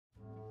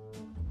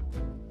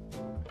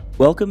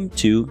Welcome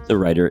to the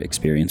Writer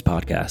Experience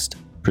Podcast,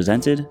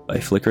 presented by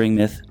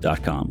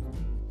FlickeringMyth.com.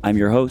 I'm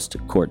your host,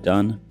 Court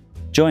Dunn.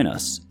 Join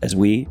us as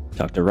we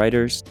talk to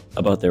writers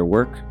about their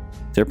work,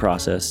 their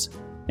process,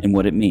 and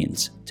what it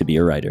means to be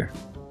a writer.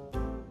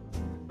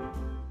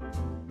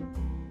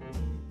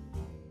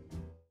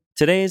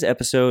 Today's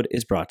episode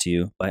is brought to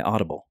you by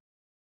Audible.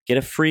 Get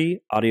a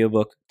free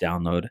audiobook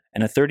download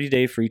and a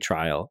 30-day free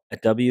trial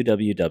at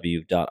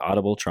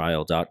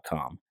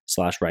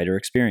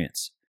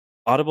www.audibletrial.com/writerexperience.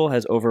 Audible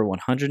has over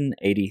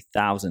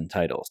 180,000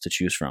 titles to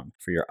choose from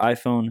for your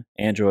iPhone,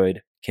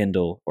 Android,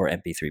 Kindle, or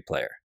MP3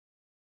 player.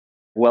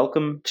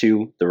 Welcome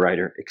to the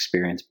Writer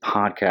Experience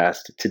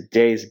Podcast.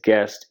 Today's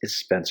guest is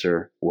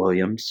Spencer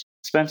Williams.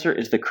 Spencer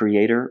is the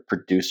creator,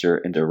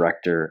 producer, and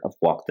director of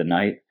Walk the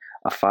Night,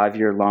 a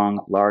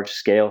 5-year-long,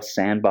 large-scale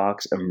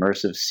sandbox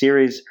immersive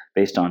series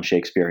based on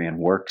Shakespearean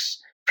works.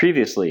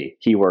 Previously,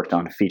 he worked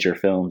on feature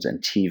films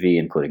and TV,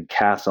 including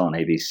Castle on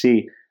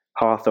ABC,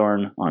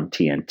 Hawthorne on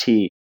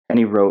TNT, and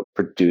he wrote,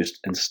 produced,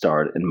 and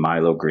starred in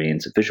Milo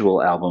Green's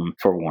visual album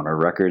for Warner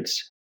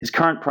Records. His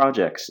current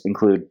projects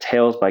include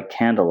Tales by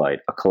Candlelight,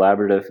 a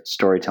collaborative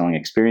storytelling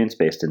experience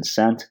based in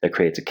scent that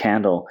creates a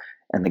candle,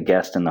 and The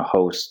Guest and the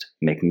Host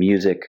make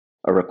music,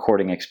 a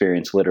recording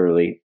experience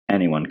literally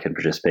anyone can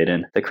participate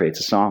in that creates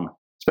a song.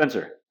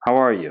 Spencer, how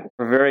are you?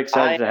 We're very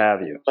excited to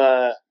have you.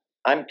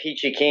 I'm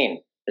peachy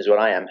keen, is what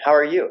I am. How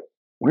are you?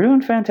 We're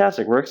doing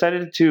fantastic. We're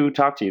excited to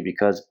talk to you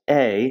because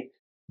A,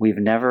 we've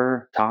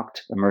never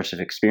talked immersive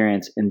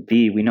experience, and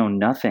B, we know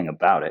nothing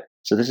about it.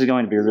 So this is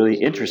going to be a really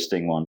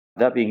interesting one.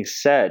 That being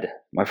said,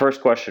 my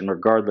first question,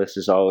 regardless,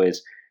 is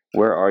always,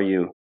 where are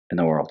you in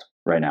the world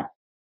right now?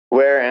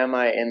 Where am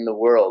I in the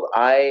world?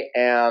 I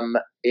am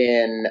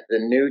in the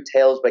new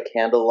Tales by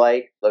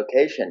Candlelight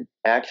location,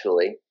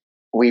 actually.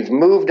 We've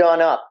moved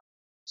on up.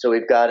 So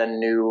we've got a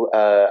new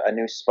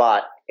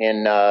spot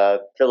in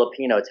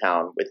Filipino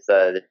town with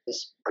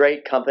this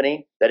great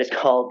company that is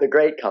called The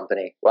Great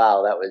Company.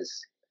 Wow, that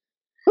was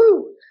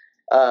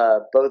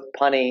both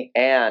punny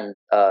and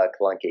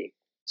clunky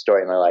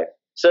story of my life.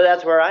 So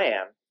that's where I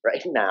am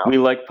right now. We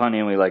like punny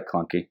and we like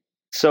clunky.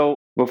 So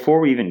before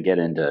we even get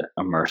into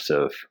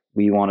immersive,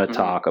 we want to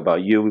talk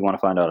about you. We want to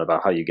find out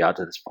about how you got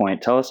to this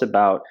point. Tell us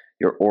about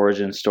your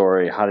origin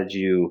story. How did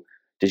you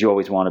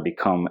always want to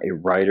become a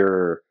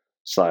writer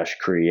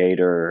 /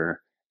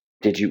 creator?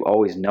 Did you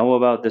always know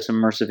about this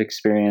immersive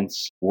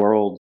experience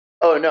world?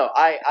 Oh no,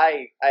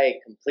 I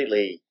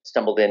completely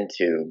stumbled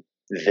into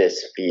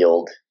this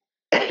field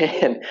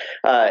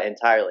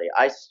entirely.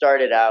 I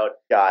started out,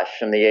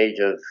 from the age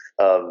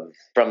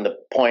from the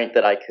point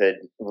that I could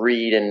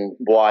read and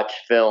watch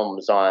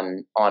films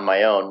on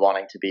my own,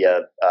 wanting to be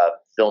a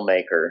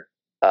filmmaker,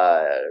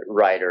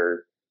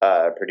 writer,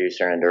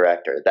 producer, and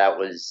director. That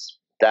was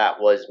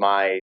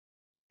my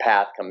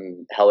path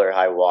come hell or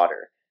high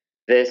water.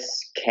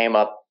 This came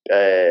up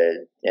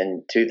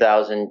in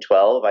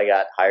 2012. I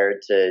got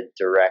hired to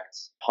direct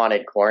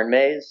Haunted Corn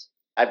Maze.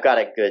 I've got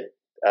a good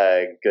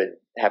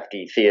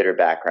hefty theater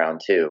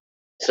background too.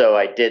 So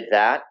I did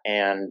that,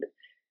 and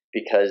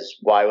because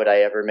why would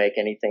I ever make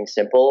anything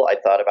simple? I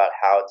thought about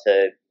how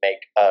to make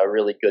a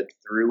really good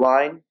through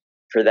line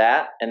for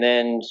that, and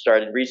then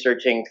started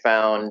researching,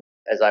 found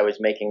as I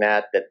was making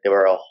that there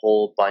were a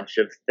whole bunch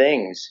of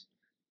things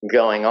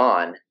going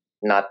on,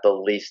 not the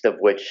least of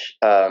which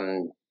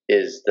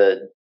is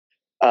the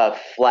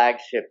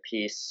flagship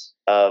piece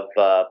of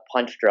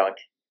Punch Drunk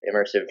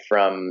immersive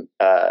from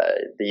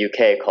the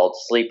UK called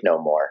Sleep No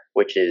More,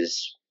 which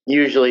is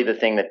usually the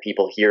thing that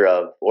people hear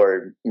of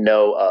or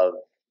know of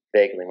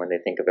vaguely when they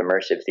think of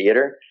immersive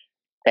theater.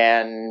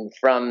 And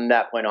from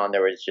that point on,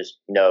 there was just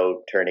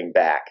no turning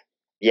back.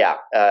 Yeah,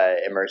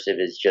 immersive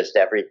is just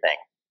everything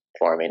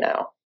for me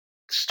now.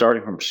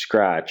 Starting from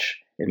scratch,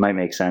 it might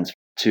make sense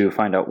to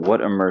find out what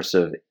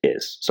immersive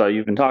is. So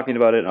you've been talking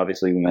about it, and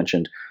obviously we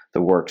mentioned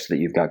the works that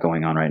you've got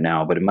going on right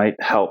now, but it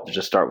might help to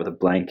just start with a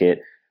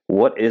blanket.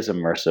 What is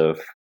immersive?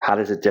 How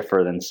does it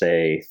differ than,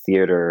 say,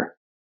 theater?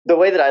 The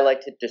way that I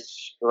like to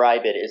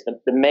describe it is the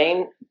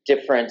main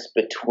difference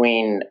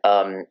between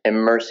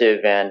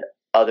immersive and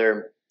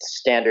other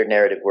standard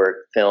narrative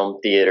work, film,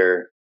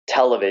 theater,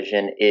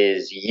 television,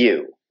 is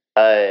you.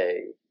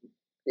 In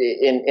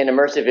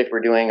immersive, if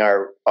we're doing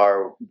our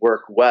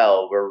work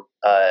well, we're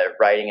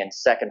writing in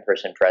second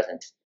person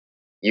present.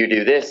 You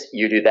do this,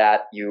 you do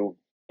that, you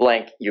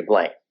blank, you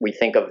blank. We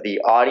think of the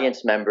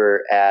audience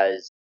member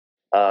as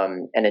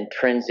an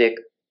intrinsic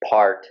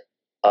part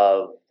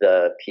of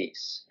the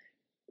piece.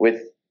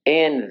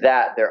 Within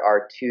that, there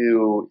are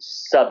two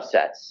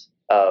subsets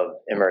of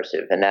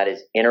immersive, and that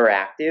is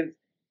interactive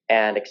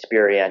and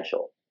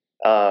experiential.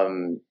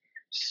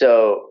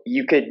 So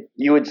you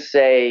would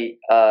say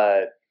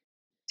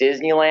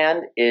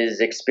Disneyland is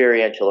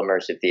experiential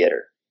immersive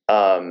theater.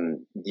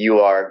 You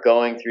are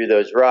going through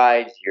those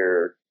rides,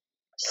 you're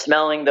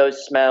smelling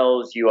those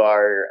smells,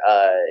 you're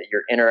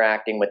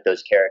interacting with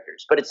those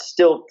characters, but it's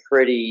still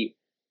pretty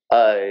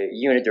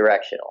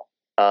unidirectional.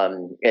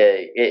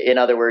 In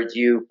other words,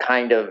 you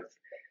kind of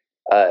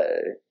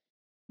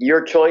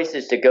your choice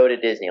is to go to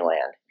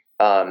Disneyland,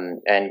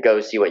 and go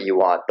see what you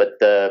want. But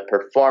the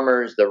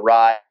performers, the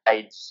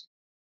rides,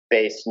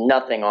 base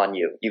nothing on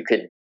you.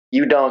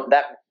 You don't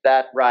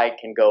that ride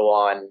can go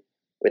on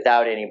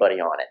without anybody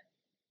on it,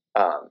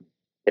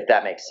 if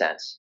that makes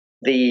sense.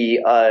 The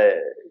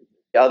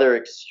other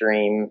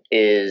extreme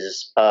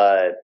is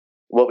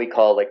what we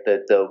call like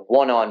the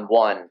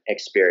one-on-one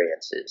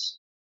experiences,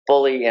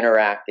 fully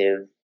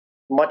interactive,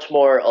 much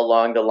more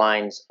along the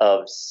lines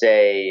of,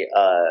 say,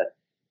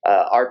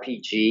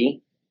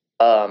 RPG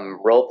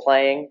role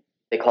playing.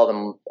 They call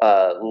them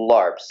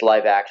LARPs,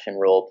 live action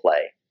role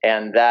play,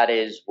 and that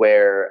is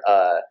where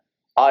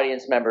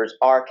audience members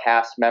are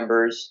cast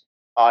members.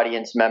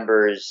 Audience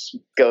members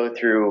go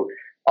through,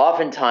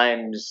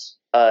 oftentimes,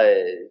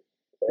 they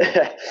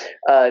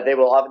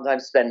will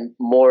oftentimes spend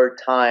more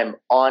time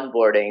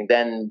onboarding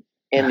than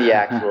in the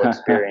actual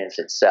experience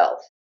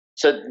itself.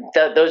 So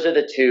those are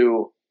the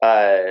two.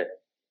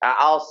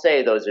 I'll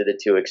say those are the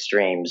two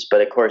extremes,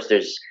 but of course,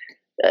 there's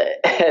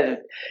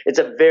it's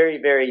a very,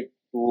 very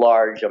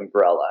large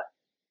umbrella,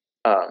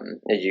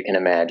 as you can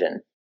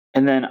imagine.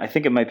 And then I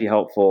think it might be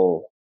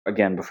helpful,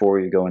 again, before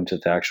we go into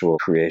the actual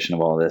creation of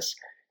all this,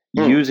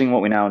 using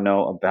what we now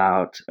know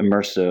about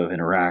immersive,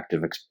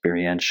 interactive,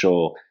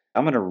 experiential.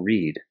 I'm going to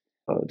read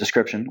a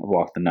description of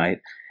Walk the Night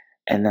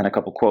and then a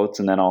couple quotes.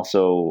 And then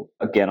also,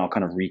 again, I'll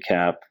kind of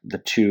recap the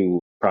two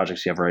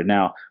projects you have right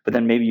now. But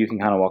then maybe you can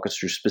kind of walk us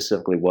through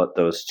specifically what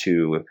those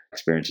two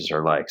experiences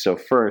are like. So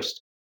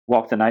first,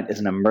 Walk the Night is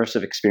an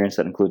immersive experience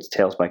that includes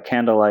Tales by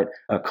Candlelight,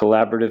 a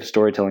collaborative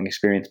storytelling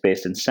experience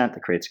based in scent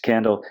that creates a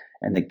candle,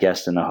 and the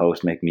guest and the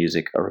host make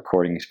music, a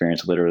recording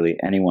experience literally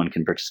anyone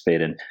can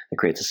participate in that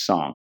creates a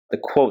song. The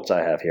quotes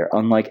I have here,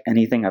 unlike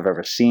anything I've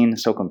ever seen,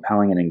 so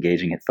compelling and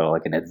engaging, it felt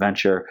like an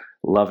adventure.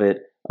 Love it.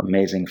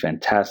 Amazing.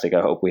 Fantastic.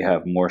 I hope we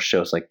have more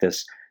shows like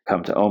this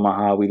come to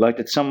Omaha. We liked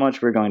it so much,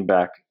 we're going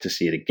back to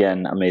see it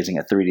again. Amazing.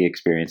 A 3D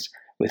experience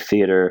with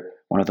theater.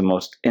 One of the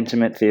most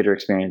intimate theater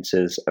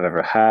experiences I've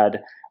ever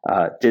had.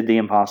 Did the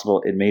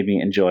impossible. It made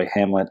me enjoy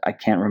Hamlet. I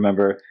can't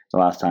remember the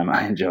last time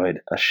I enjoyed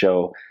a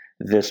show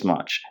this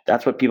much.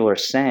 That's what people are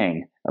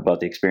saying about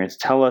the experience.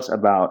 Tell us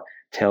about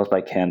Tales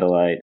by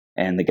Candlelight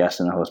and the guest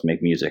and the host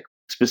make music.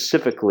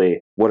 Specifically,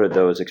 what are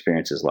those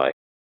experiences like?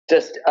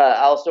 Just,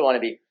 I also want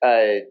to be,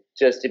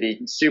 just to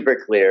be super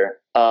clear,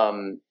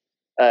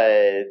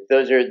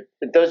 those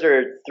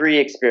are three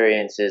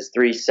experiences,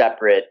 three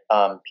separate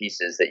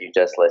pieces that you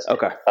just listed.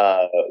 Okay.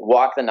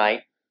 Walk the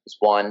Night is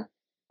one,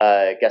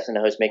 guest and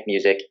the host make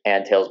music,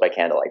 and Tales by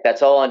Candlelight.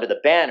 That's all under the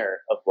banner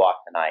of Walk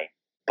the Night.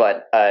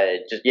 But I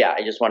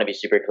just want to be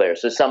super clear.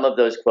 So some of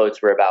those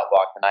quotes were about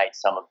Walk the Night,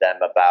 some of them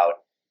about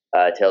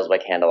Tales by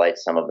Candlelight,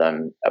 some of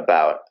them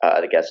about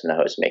the guest and the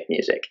host make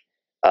music.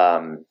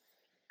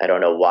 I don't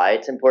know why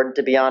it's important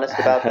to be honest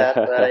about that,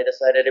 but I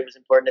decided it was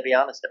important to be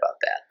honest about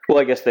that. Well,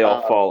 I guess they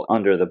all fall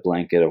under the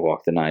blanket of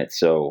Walk the Night.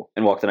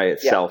 And Walk the Night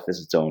itself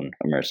is its own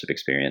immersive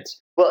experience.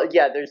 Well,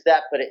 yeah, there's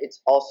that, but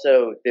it's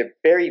also, they're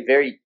very,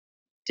 very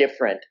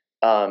different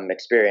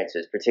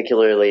experiences,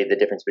 particularly the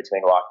difference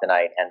between Walk the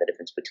Night and the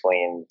difference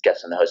between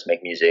Guest and the Host Make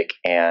Music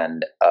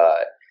and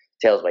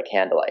Tales by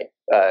Candlelight.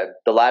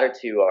 The latter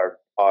two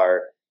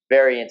are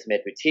very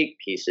intimate boutique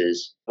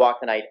pieces. Walk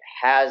the Night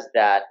has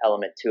that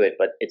element to it,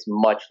 but it's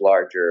much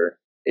larger.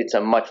 It's a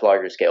much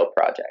larger scale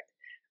project.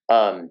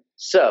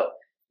 So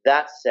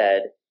that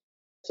said,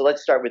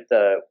 let's start with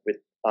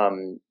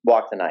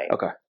Walk the Night.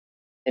 Okay.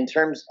 In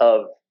terms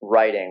of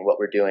writing, what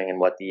we're doing and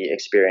what the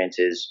experience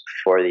is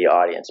for the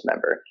audience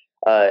member.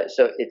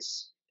 So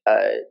it's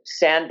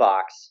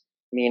sandbox,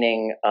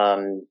 meaning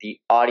the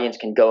audience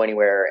can go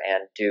anywhere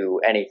and do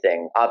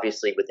anything,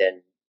 obviously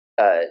within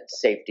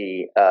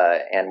safety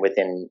and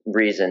within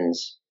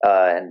reasons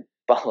and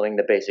following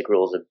the basic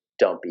rules of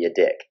don't be a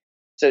dick.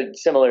 So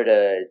similar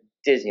to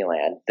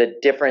Disneyland, the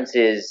difference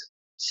is,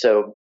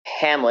 so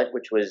Hamlet,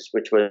 which was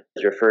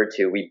referred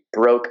to, we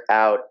broke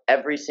out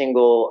every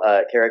single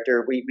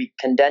character. We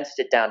condensed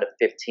it down to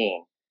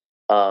 15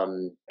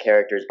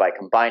 characters by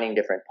combining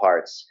different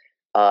parts,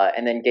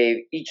 and then gave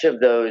each of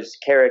those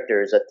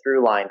characters a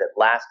through line that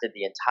lasted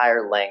the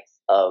entire length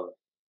of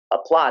a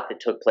plot that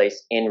took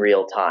place in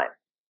real time.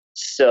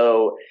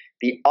 So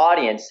the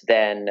audience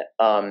then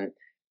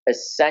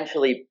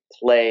essentially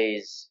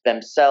plays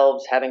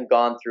themselves, having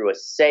gone through a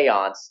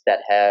seance that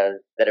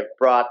have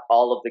brought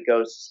all of the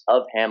ghosts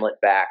of Hamlet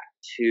back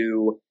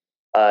to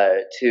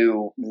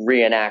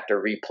reenact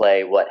or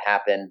replay what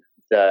happened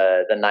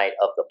the night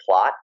of the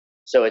plot.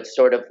 So it's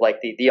sort of like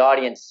the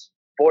audience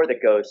for the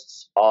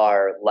ghosts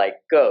are like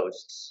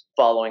ghosts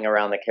following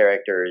around the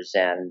characters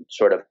and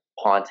sort of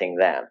haunting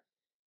them.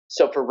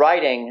 So for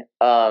writing,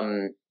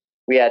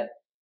 we had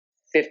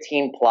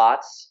 15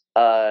 plots.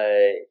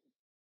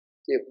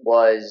 It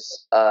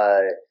was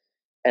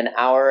an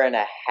hour and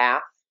a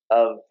half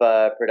of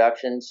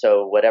production,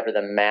 so whatever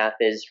the math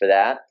is for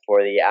that,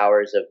 for the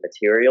hours of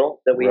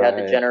material that we had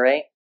to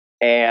generate.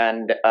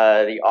 And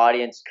the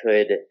audience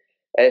could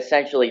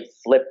essentially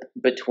flip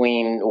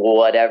between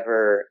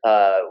whichever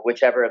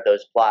of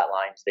those plot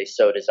lines they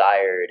so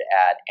desired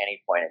at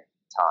any point in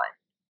time.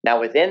 Now,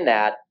 within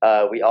that,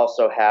 we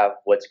also have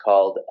what's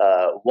called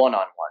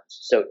one-on-ones.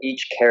 So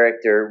each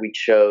character we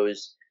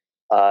chose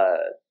uh,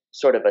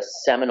 sort of a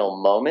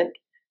seminal moment,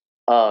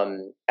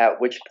 at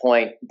which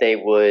point they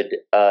would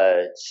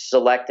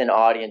select an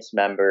audience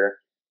member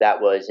that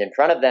was in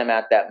front of them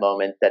at that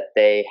moment that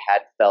they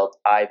had felt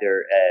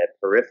either a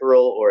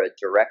peripheral or a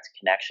direct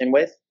connection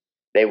with.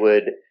 They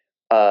would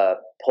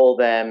pull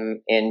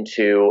them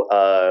into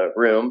a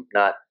room,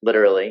 not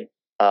literally,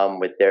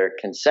 with their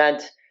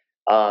consent,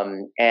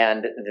 and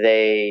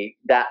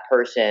that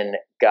person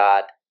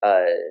got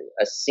a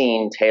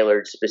scene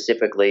tailored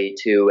specifically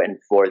to and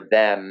for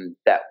them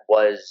that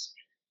was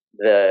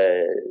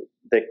the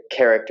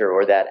character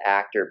or that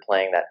actor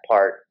playing that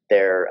part,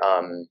 their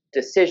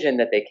decision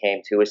that they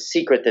came to, a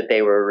secret that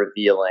they were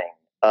revealing,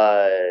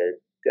 a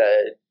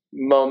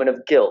moment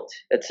of guilt,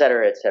 et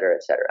cetera, et cetera,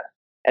 et cetera.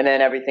 And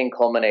then everything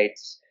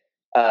culminates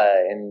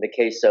in the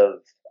case of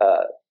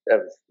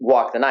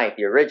Walk the Night,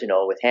 the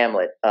original with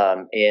Hamlet,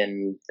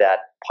 in that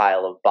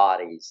pile of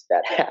bodies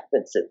that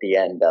happens at the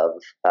end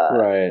of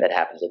Hamlet.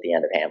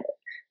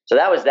 So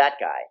that was that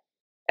guy.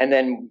 And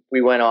then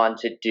we went on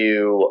to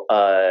do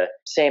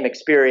same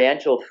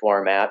experiential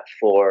format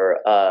for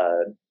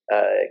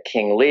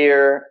King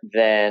Lear,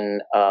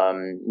 then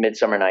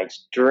Midsummer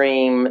Night's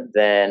Dream,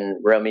 then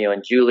Romeo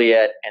and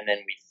Juliet, and then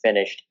we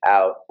finished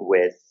out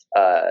with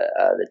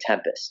The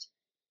Tempest.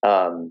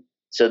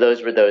 So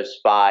those were those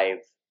five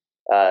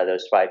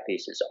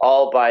pieces,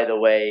 all, by the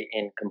way,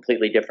 in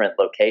completely different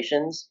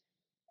locations,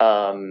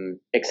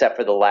 except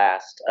for the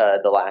last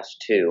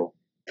two.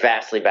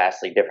 Vastly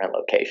different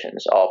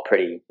locations, all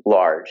pretty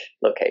large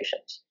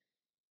locations.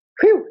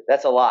 Whew,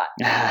 that's a lot.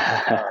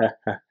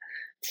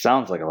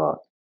 Sounds like a lot.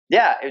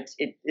 Yeah,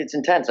 it's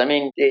intense. I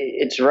mean,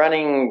 it's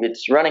running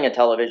a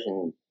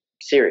television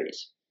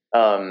series,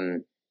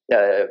 14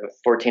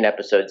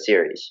 episode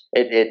series.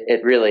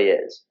 It really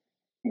is,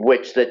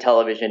 which the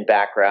television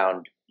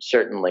background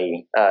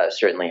certainly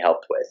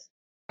helped with.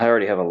 I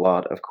already have a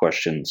lot of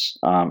questions.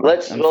 Then why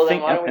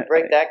don't we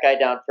break that guy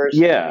down first?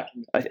 Yeah,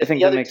 I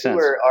think that makes sense.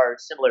 The other two are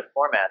similar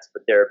formats,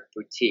 but they're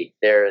boutique.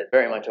 They're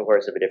very much a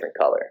horse of a different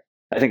color.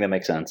 I think that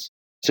makes sense.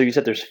 So you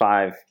said there's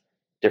 5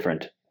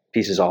 different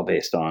pieces all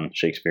based on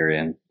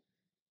Shakespearean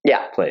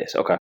plays.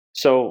 Okay.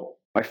 So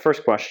my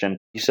first question,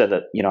 you said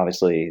that,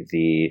 obviously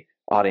the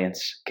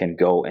audience can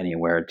go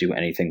anywhere, do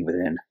anything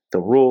within the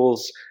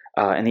rules,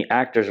 and the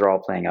actors are all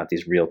playing out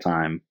these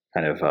real-time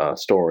kind of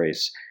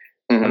stories.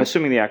 Mm-hmm. I'm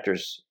assuming the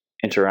actors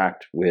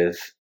interact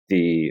with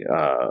the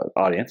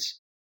audience.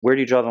 Where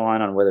do you draw the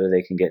line on whether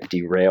they can get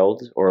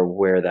derailed or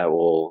where that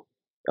will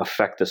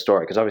affect the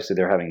story? Because obviously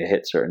they're having to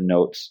hit certain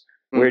notes.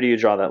 Mm-hmm. Where do you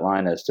draw that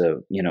line as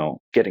to,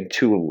 getting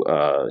too,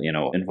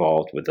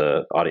 involved with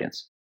the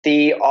audience?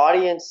 The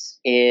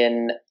audience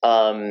in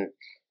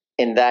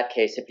that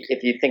case,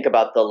 if you think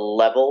about the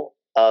level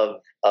of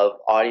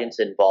audience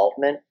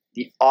involvement,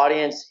 the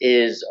audience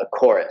is a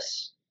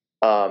chorus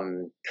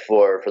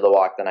for the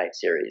Walk the Night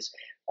series.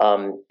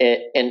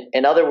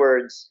 In other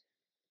words,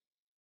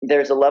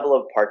 there's a level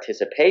of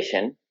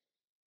participation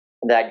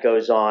that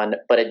goes on,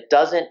 but it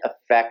doesn't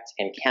affect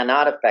and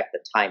cannot affect the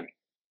timing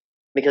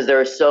because there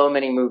are so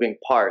many moving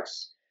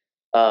parts.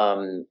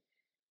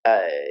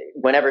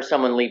 Whenever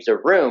someone leaves a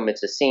room,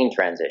 it's a scene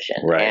transition.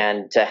 Right.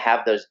 And to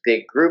have those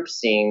big group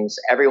scenes,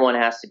 everyone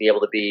has to be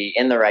able to be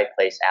in the right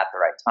place at the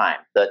right time.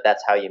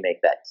 That's how you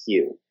make that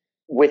cue.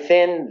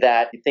 Within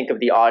that, you think of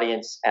the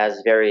audience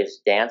as various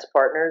dance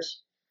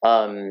partners.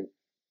 The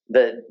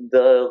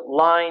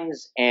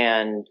lines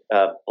and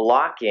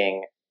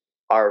blocking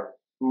are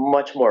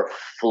much more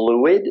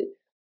fluid,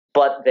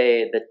 but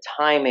the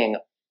timing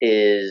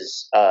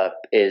is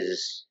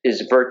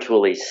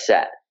virtually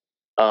set.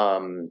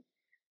 The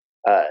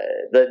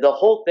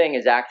whole thing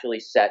is actually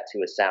set to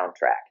a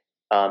soundtrack.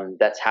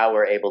 That's how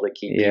we're able to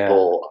keep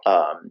people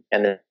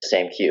in the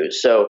same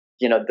cues. So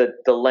the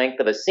length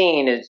of a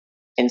scene is,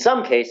 in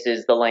some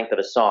cases, the length of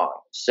a song.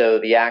 So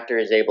the actor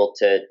is able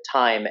to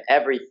time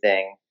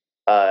everything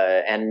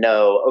and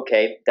know,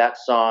 okay, that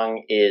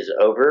song is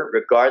over,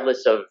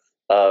 regardless of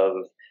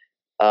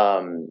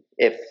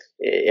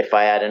if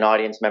I had an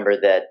audience member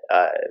that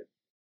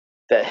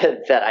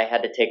I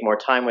had to take more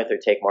time with or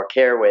take more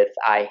care with,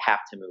 I have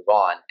to move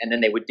on, and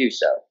then they would do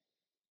so.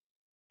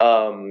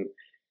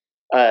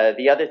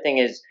 The other thing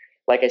is,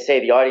 like I say,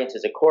 the audience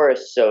is a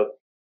chorus, so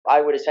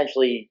I would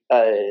essentially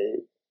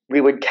we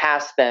would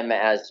cast them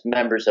as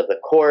members of the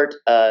court.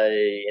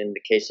 In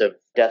the case of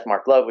Death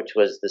Mark Love, which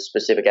was the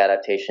specific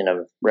adaptation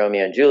of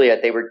Romeo and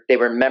Juliet, they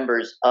were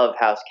members of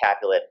House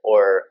Capulet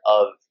or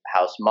of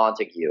House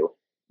Montague,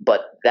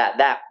 but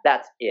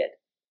that's it.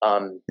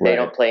 They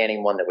don't play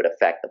anyone that would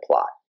affect the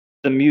plot.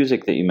 The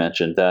music that you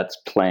mentioned, that's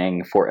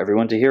playing for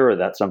everyone to hear, or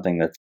that's something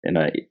that's in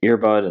an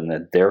earbud and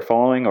that they're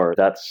following, or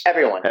that's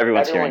everyone's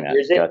hearing that?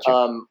 Hears it.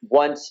 Gotcha.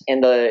 Once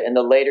in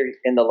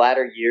the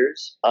latter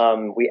years,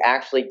 we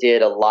actually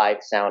did a live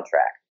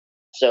soundtrack.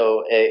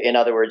 So, in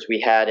other words,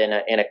 we had in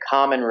a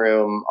common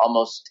room,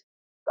 almost,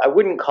 I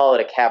wouldn't call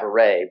it a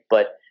cabaret,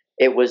 but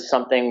it was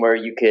something where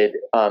you could,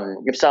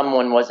 if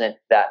someone wasn't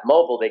that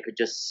mobile, they could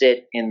just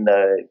sit in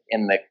the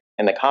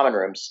common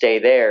room, stay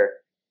there,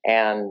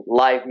 and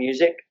live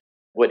music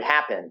would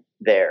happen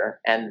there.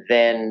 And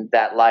then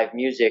that live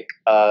music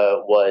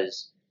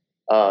was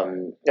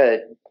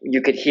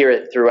you could hear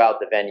it throughout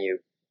the venue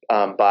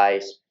by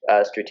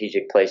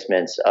strategic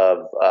placements of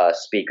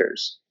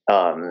speakers,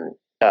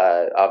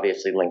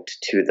 obviously linked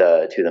to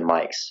the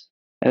mics.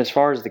 And as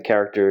far as the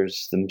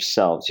characters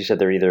themselves, you said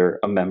they're either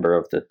a member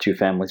of the two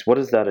families. What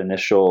does that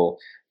initial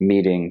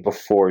meeting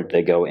before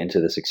they go into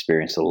this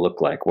experience to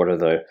look like? What are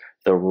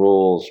the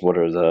rules?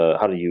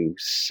 How do you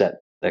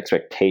set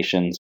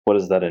expectations? What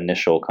does that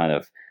initial kind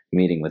of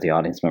meeting with the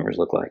audience members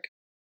look like?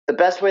 The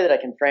best way that I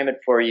can frame it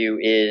for you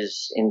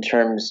is in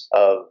terms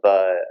of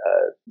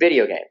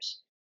video games.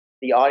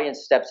 The audience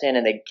steps in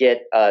and they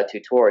get a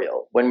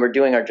tutorial. When we're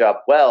doing our job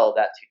well,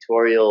 that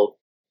tutorial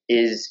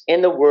is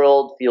in the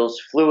world, feels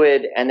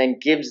fluid, and then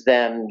gives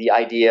them the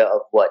idea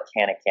of what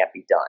can and can't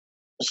be done.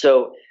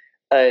 So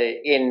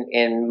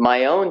in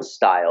my own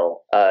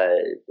style,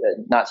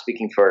 not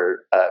speaking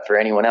for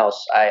anyone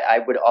else, I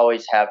would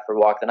always have for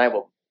Walk the Night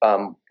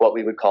what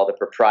we would call the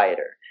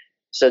proprietor.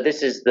 So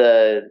this is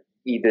either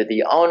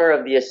the owner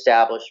of the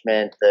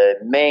establishment, the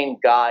main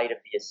guide of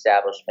the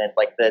establishment,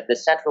 like the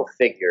central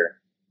figure,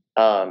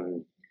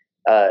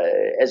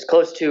 as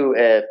close to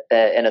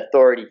an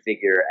authority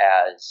figure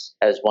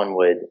as one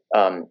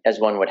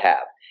would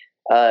have.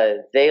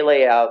 They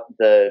lay out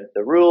the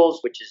rules,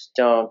 which is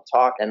don't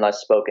talk unless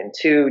spoken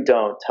to,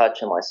 don't touch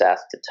unless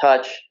asked to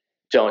touch,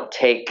 don't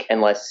take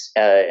unless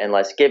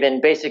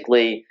given.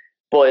 Basically,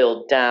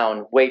 boiled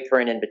down, wait for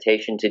an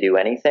invitation to do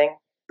anything,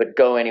 but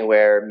go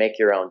anywhere, make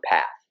your own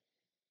path.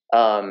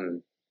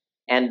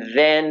 And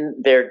then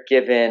they're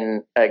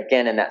given,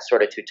 again, in that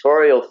sort of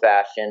tutorial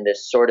fashion,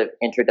 this sort of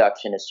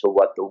introduction as to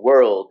what the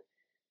world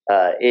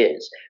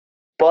is.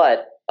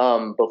 But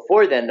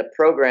before then, the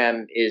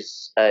program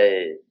is,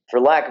 for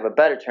lack of a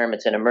better term,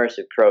 it's an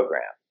immersive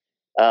program.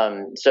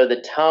 So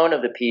the tone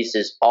of the piece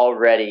is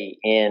already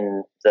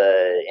in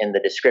the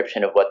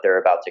description of what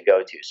they're about to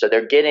go to. So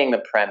they're getting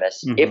the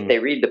premise, if they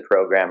read the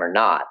program or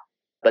not.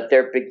 But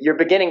you're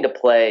beginning to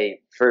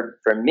play, for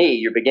me,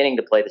 you're beginning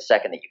to play the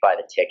second that you buy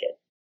the ticket.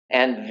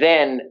 And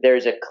then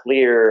there's a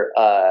clear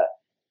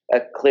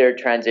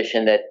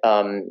transition that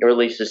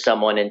releases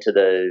someone into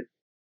the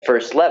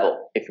first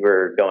level, if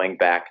we're going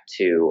back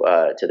to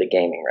the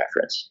gaming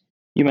reference.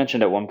 You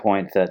mentioned at one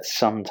point that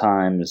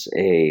sometimes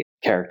a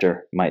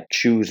character might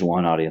choose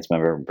one audience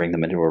member and bring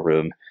them into a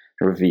room,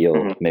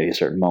 reveal maybe a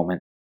certain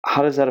moment.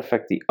 How does that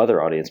affect the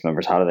other audience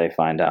members? How do they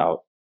find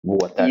out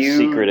what that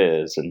secret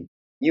is? And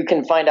you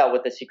can find out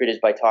what the secret is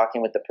by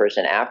talking with the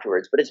person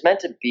afterwards, but it's meant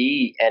to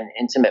be an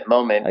intimate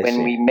moment.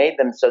 We made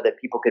them so that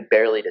people could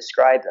barely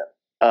describe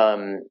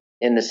them.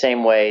 In the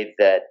same way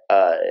that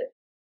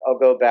I'll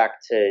go back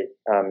to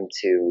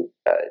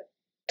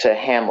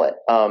Hamlet.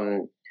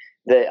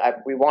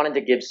 We wanted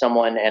to give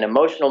someone an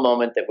emotional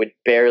moment that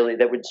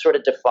would sort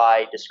of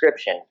defy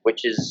description,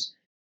 which is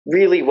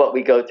really what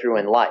we go through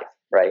in life,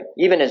 right?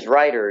 Even as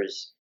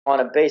writers, on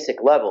a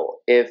basic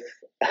level, if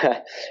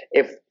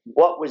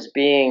what was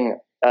being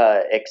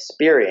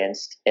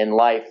experienced in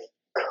life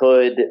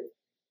could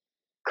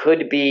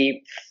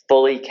be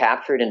fully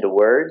captured into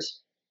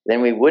words,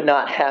 then we would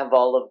not have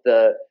all of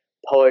the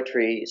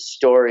poetry,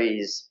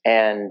 stories,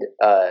 and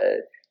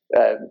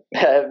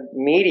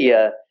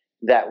media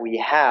that we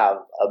have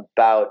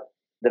about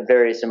the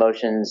various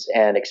emotions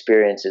and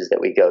experiences that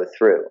we go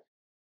through.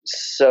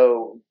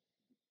 So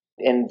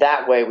in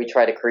that way, we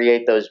try to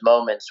create those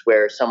moments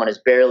where someone is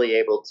barely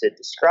able to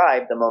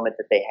describe the moment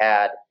that they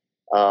had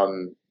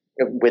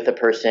with a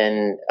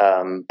person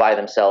by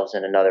themselves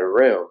in another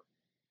room.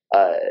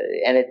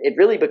 And it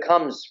really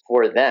becomes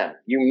for them.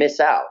 You miss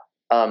out.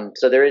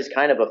 So there is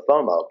kind of a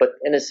FOMO. But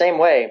in the same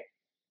way,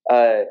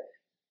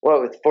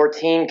 with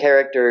 14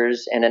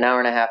 characters and an hour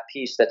and a half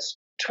piece, that's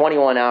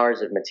 21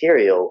 hours of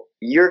material,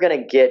 you're going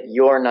to get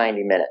your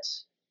 90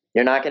 minutes.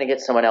 You're not going to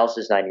get someone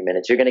else's 90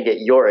 minutes. You're going to get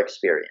your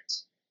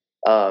experience.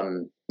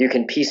 You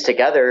can piece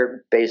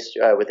together based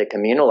with a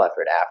communal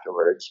effort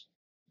afterwards,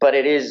 but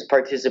it is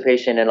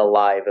participation in a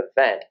live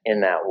event in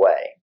that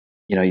way.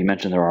 You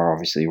mentioned there are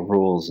obviously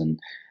rules and,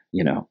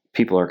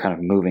 people are kind of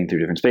moving through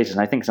different spaces.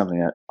 And I think something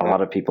that a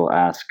lot of people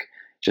ask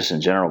just in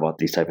general about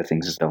these type of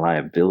things is the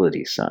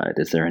liability side.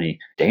 Is there any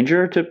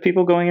danger to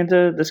people going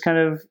into this kind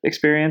of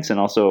experience? And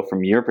also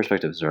from your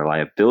perspective, is there a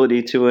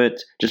liability to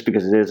it? Just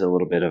because it is a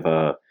little bit of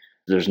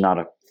there's not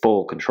a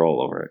full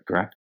control over it,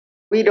 correct?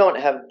 We don't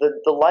have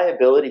the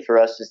liability for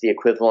us is the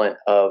equivalent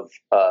of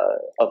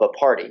a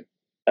party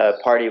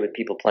with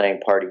people playing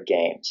party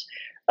games.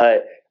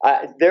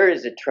 There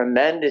is a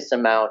tremendous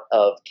amount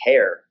of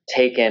care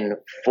taken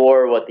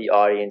for what the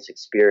audience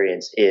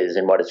experience is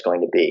and what it's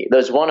going to be.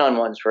 Those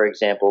one-on-ones, for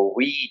example,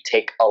 we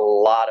take a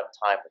lot of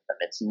time with them.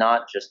 It's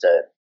not just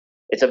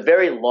it's a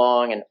very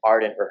long and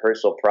ardent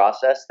rehearsal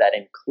process that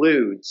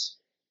includes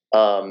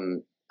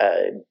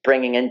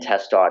bringing in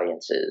test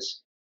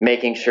audiences,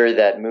 making sure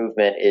that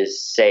movement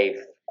is safe,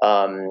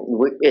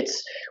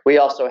 We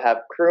also have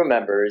crew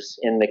members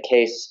in the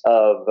case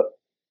of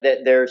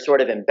that they're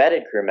sort of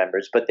embedded crew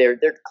members, but they're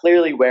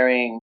clearly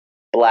wearing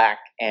black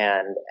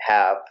and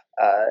have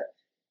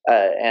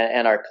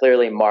and are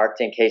clearly marked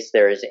in case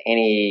there is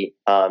any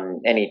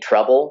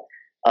trouble,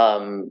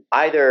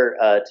 either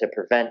to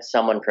prevent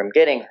someone from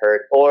getting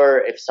hurt,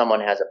 or if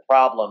someone has a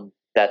problem,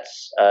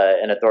 that's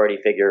an authority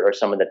figure or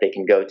someone that they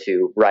can go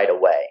to right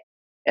away.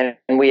 And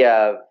we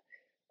have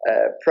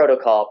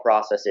protocol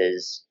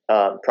processes,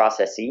 and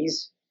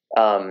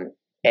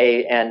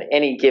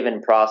any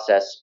given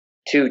process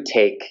to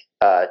take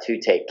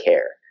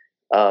care.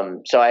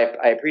 So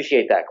I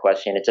appreciate that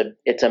question.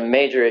 It's a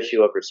major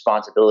issue of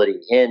responsibility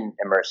in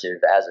immersive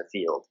as a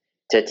field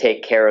to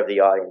take care of the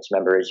audience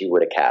member as you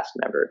would a cast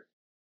member.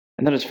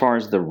 And then as far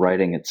as the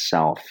writing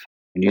itself,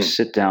 when you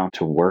sit down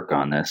to work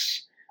on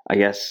this, I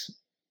guess,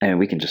 and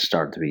we can just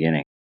start at the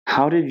beginning.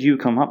 How did you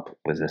come up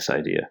with this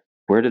idea?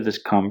 Where did this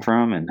come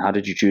from? And how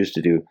did you choose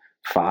to do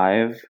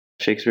 5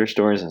 Shakespeare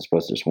stories as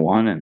opposed to just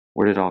 1? And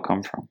where did it all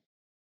come from?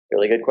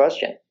 Really good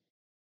question.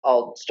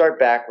 I'll start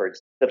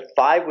backwards. The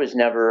 5 was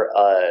never,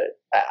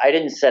 I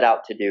didn't set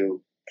out to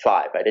do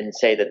 5. I didn't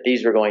say that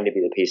these were going to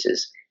be the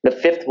pieces. The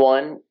 5th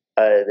one,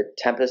 The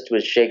Tempest,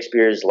 was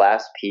Shakespeare's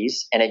last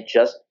piece, and it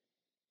just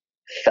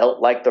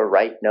felt like the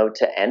right note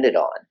to end it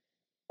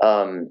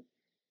on.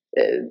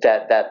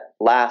 That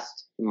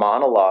last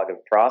monologue of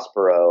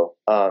Prospero,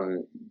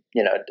 oh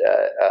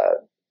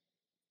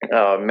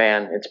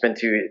man,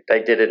 I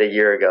did it a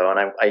year ago,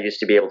 and I used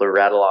to be able to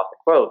rattle off the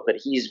quote, but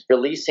he's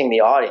releasing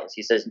the audience.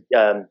 He says,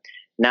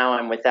 now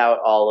I'm without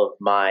all of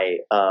my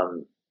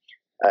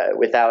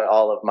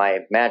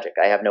magic.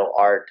 I have no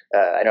art.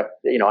 I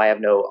have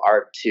no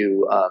art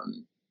to,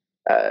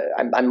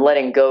 I'm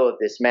letting go of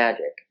this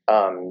magic.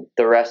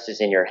 The rest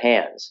is in your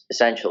hands,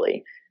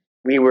 essentially.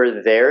 We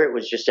were there. It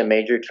was just a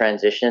major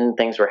transition.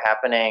 Things were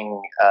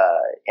happening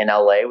in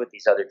LA with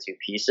these other 2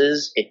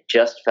 pieces. It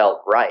just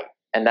felt right,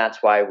 and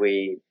that's why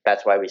we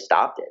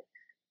stopped it.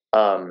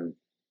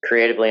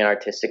 Creatively and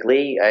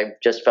artistically, I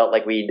just felt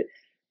like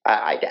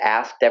I'd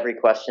asked every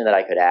question that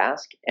I could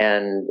ask,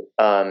 and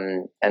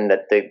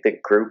that the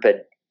group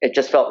it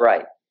just felt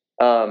right.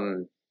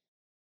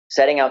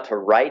 Setting out to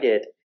write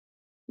it,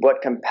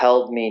 what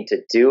compelled me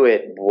to do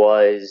it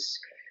was,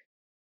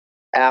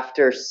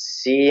 after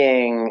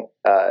seeing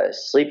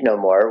Sleep No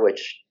More,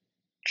 which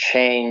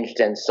changed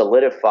and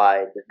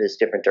solidified this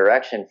different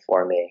direction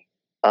for me,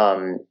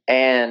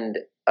 and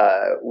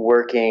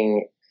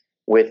working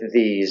with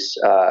these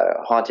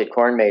haunted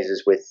corn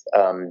mazes with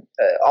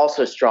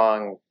also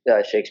strong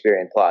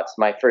Shakespearean plots.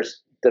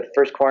 The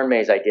first corn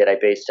maze I did, I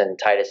based on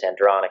Titus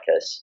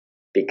Andronicus,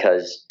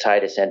 because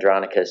Titus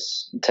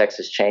Andronicus,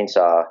 Texas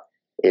Chainsaw,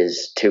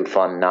 is too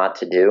fun not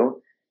to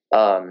do.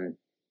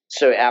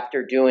 So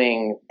after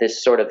doing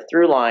this sort of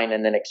through line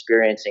and then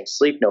experiencing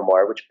Sleep No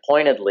More, which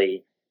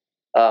pointedly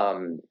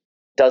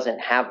doesn't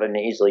have an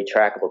easily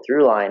trackable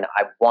through line,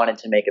 I wanted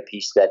to make a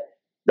piece that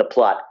the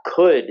plot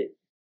could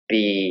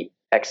be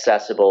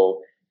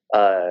accessible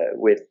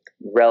with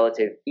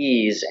relative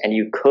ease, and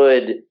you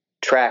could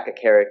track a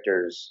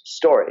character's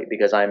story,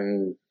 because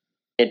I'm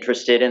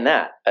interested in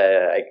that.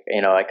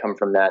 I come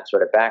from that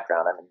sort of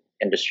background. I'm an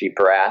industry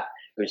brat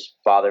whose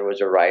father was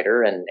a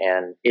writer and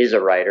is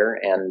a writer,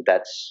 and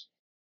that's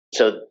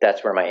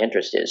where my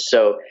interest is.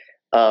 So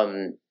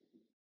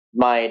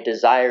my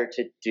desire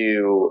to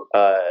do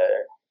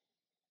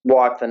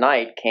Walk the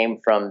Night came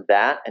from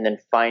that, and then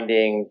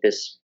finding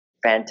this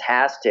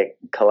fantastic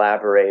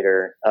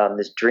collaborator,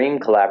 this dream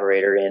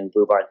collaborator in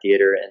Blue Barn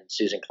Theater, and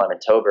Susan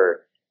Clement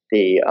Tober,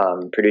 the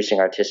producing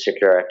artistic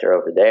director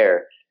over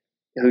there,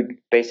 who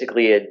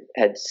basically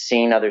had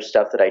seen other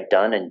stuff that I'd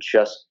done and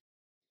just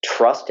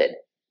trusted,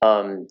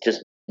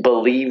 just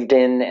believed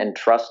in and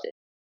trusted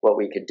what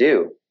we could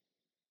do.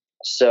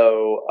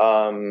 So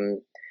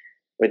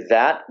with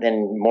that,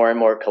 then more and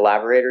more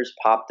collaborators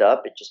popped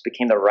up. It just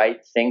became the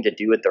right thing to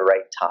do at the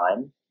right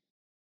time.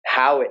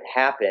 How it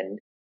happened,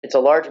 it's a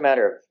large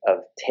matter of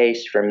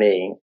taste for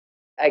me.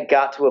 I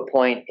got to a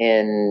point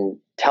in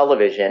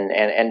television,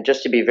 and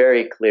just to be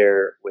very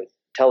clear with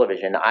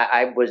television,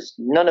 I was,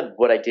 none of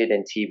what I did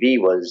in TV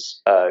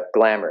was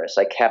glamorous.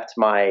 I kept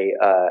my,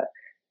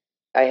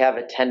 I have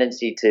a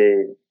tendency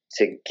to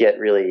get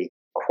really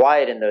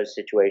quiet in those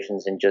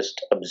situations and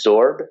just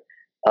absorb.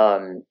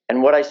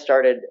 And what I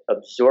started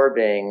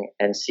absorbing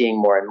and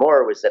seeing more and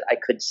more was that I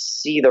could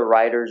see the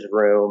writer's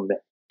room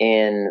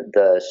in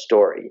the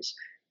stories,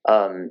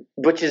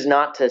 which is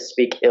not to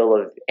speak ill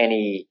of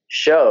any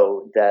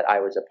show that I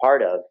was a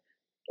part of.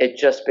 It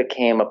just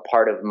became a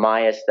part of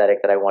my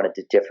aesthetic that I wanted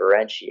to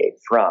differentiate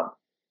from.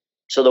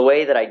 So the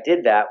way that I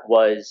did that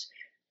was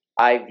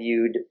I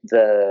viewed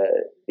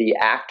the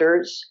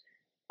actors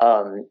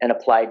and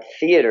applied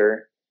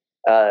theater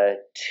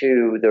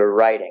to the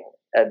writing.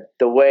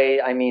 The way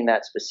I mean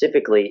that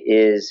specifically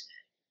is,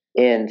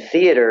 in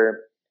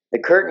theater, the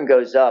curtain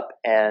goes up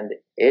and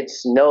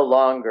it's no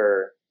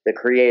longer the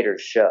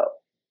creator's show.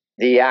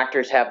 the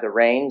actors have the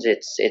reins.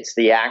 It's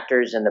the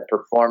actors and the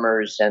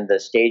performers and the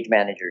stage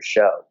managers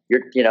show.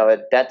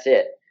 That's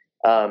it.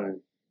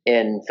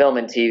 In film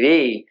and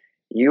TV,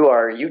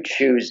 you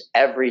choose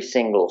every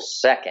single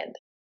second.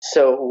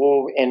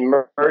 So in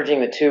merging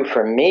the two,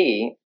 for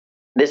me,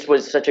 this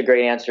was such a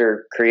great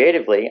answer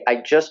creatively. I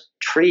just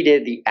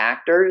treated the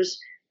actors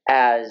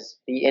as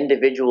the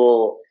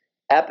individual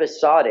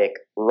episodic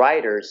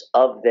writers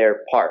of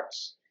their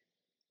parts.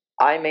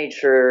 I made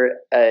sure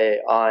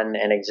on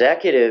an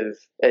executive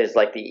as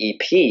like the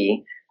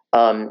EP,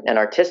 an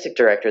artistic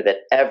director,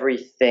 that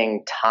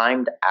everything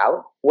timed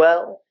out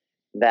well,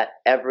 that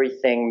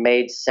everything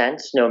made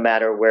sense no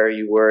matter where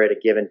you were at a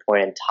given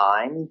point in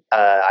time,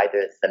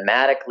 either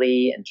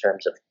thematically in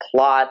terms of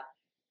plot.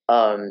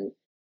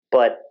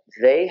 But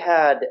they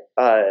had,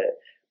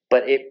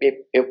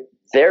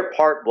 their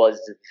part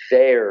was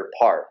their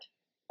part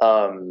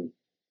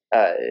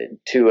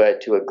to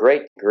a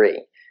great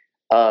degree.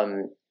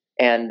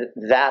 And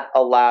that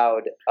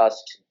allowed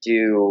us to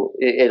do,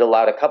 it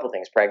allowed a couple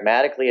things.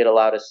 Pragmatically, it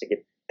allowed us to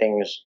get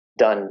things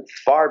done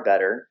far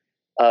better,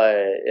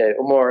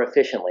 more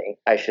efficiently,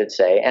 I should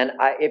say. And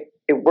it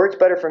worked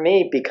better for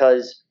me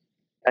because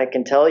I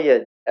can tell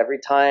you, every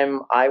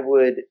time I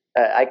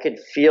could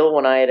feel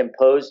when I had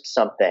imposed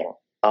something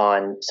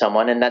on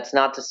someone. And that's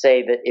not to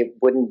say that it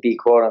wouldn't be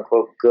quote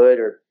unquote good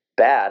or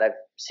bad. I've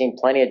seen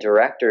plenty of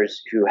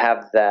directors who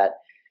have that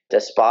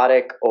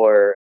despotic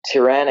or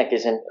tyrannic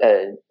isn't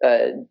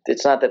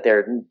it's not that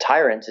they're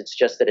tyrants, it's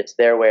just that it's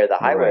their way or the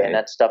highway. Right. And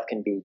that stuff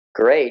can be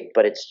great,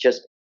 but it's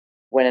just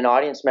when an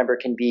audience member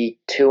can be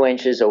 2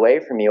 inches away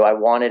from you, I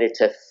wanted it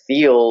to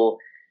feel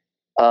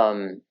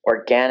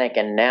organic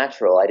and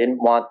natural. I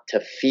didn't want to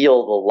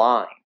feel the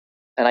line,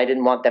 and I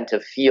didn't want them to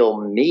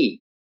feel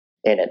me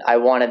in it. I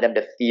wanted them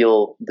to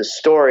feel the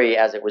story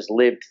as it was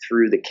lived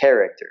through the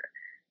character.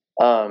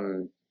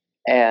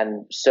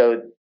 And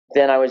so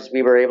then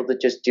we were able to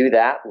just do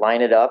that,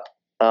 line it up.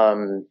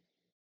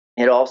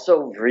 It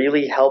also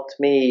really helped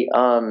me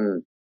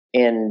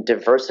in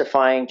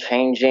diversifying,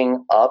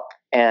 changing up,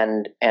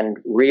 and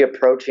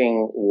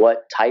reapproaching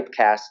what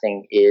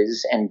typecasting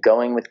is, and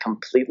going with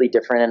completely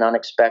different and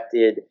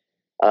unexpected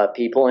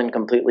people and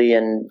completely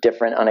in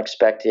different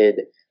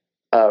unexpected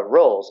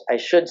roles. I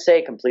should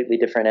say completely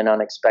different and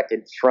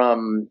unexpected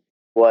from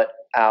what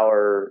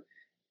our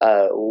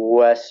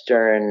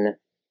Western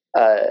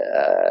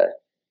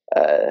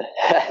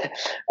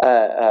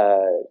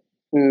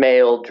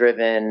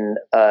male-driven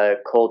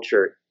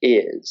culture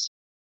is.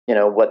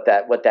 What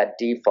that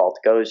default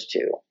goes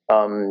to.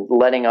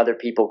 Letting other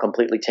people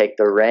completely take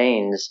the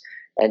reins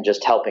and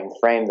just helping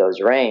frame those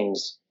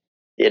reins,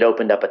 it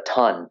opened up a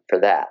ton for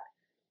that,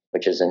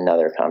 which is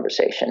another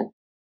conversation.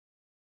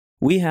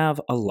 We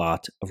have a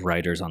lot of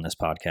writers on this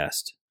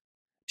podcast.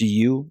 Do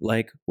you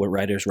like what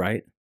writers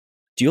write?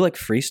 Do you like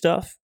free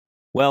stuff?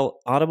 Well,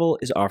 Audible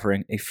is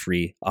offering a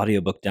free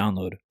audiobook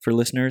download for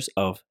listeners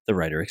of the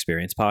Writer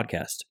Experience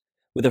podcast,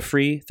 with a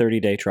free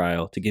 30-day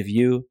trial to give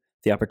you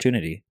the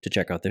opportunity to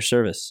check out their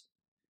service.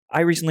 I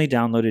recently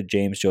downloaded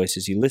James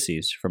Joyce's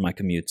Ulysses for my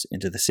commutes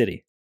into the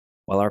city,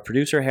 while our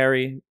producer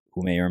Harry,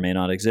 who may or may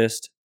not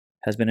exist,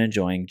 has been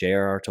enjoying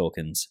J.R.R.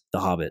 Tolkien's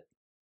The Hobbit.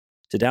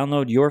 To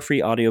download your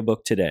free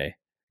audiobook today,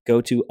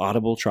 go to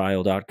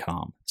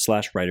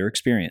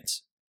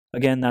audibletrial.com/writerexperience.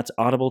 Again, that's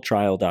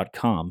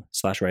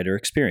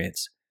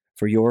audibletrial.com/writerexperience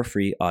for your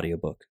free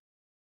audiobook.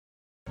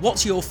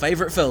 What's your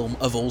favourite film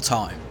of all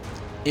time?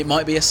 It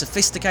might be a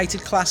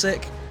sophisticated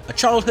classic, a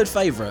childhood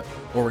favourite,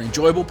 or an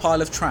enjoyable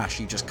pile of trash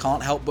you just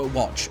can't help but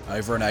watch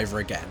over and over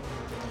again.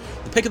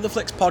 The Pick of the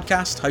Flicks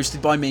podcast,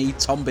 hosted by me,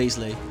 Tom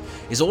Beasley,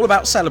 is all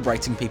about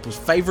celebrating people's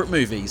favourite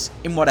movies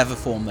in whatever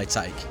form they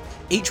take.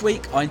 Each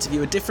week, I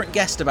interview a different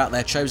guest about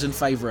their chosen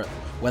favourite,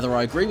 whether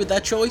I agree with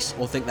their choice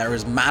or think they're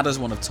as mad as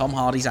one of Tom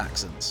Hardy's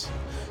accents.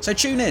 So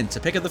tune in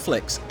to Pick of the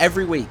Flicks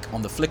every week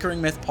on the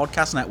Flickering Myth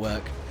Podcast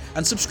Network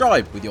and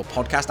subscribe with your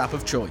podcast app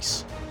of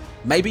choice.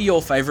 Maybe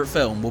your favourite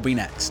film will be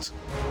next.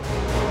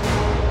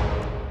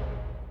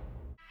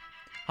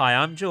 Hi,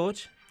 I'm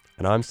George.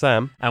 And I'm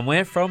Sam. And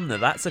we're from the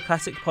That's a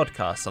Classic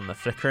podcast on the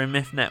Flickering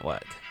Myth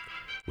Network.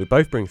 We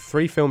both bring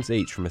 3 films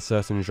each from a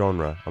certain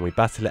genre, and we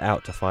battle it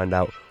out to find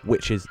out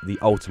which is the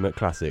ultimate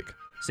classic.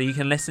 So you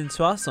can listen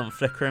to us on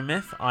Flickering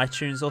Myth,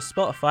 iTunes or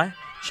Spotify.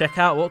 Check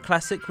out what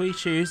classic we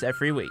choose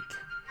every week.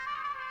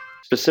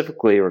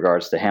 Specifically in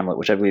regards to Hamlet,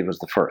 which I believe was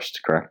the first,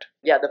 correct?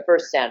 Yeah, the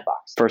first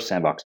Sandbox. First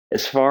Sandbox.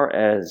 As far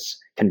as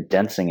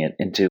condensing it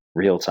into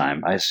real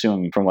time, I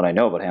assume from what I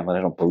know about Hamlet,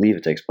 I don't believe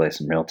it takes place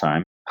in real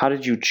time. How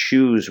did you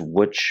choose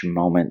which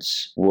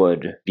moments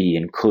would be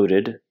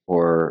included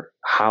or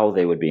how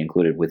they would be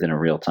included within a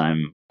real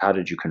time? How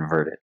did you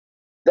convert it?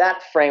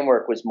 That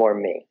framework was more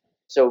me.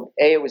 So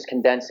it was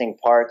condensing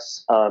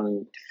parts.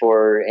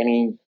 For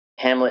any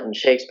Hamlet and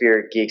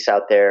Shakespeare geeks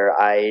out there,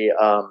 I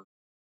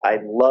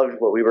loved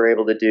what we were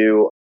able to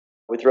do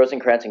with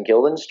Rosencrantz and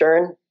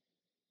Guildenstern.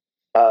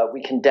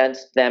 We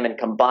condensed them and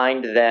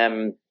combined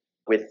them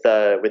with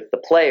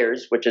the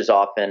players, which is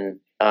often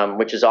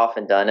which is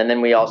often done. And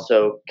then we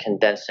also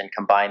condensed and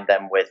combined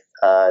them with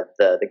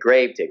the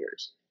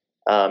Gravediggers.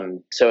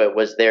 So it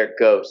was their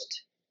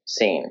ghost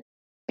scene.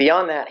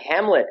 Beyond that,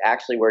 Hamlet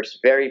actually works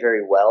very,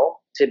 very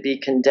well to be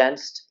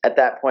condensed at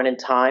that point in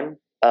time,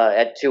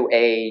 to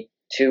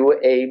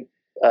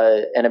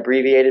an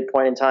abbreviated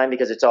point in time,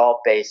 because a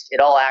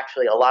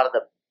lot of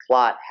the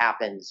plot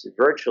happens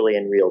virtually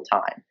in real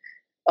time.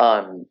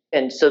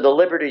 And so the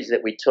liberties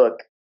that we took,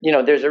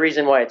 there's a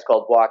reason why it's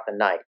called Walk the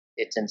Night.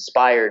 It's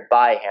inspired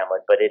by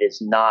Hamlet, but it is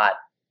not.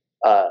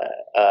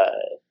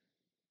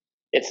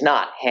 It's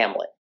not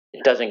Hamlet.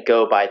 It doesn't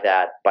go by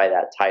that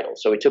title.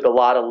 So we took a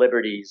lot of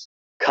liberties,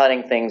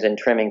 cutting things and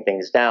trimming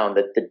things down.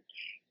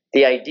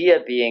 The idea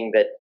being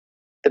that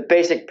the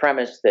basic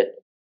premise that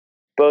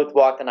both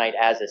Walk the Night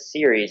as a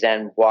series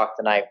and Walk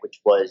the Night, which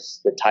was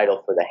the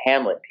title for the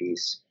Hamlet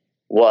piece,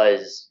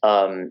 was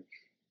from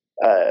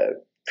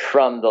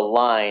the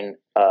line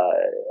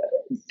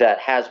that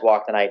has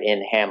Walk the Night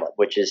in Hamlet,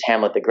 which is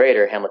Hamlet the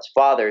Greater, Hamlet's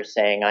father,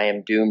 saying, "I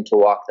am doomed to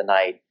walk the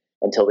night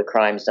until the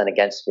crimes done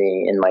against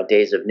me in my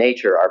days of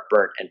nature are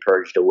burnt and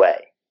purged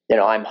away.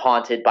 I'm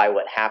haunted by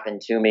what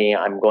happened to me.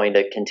 I'm going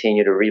to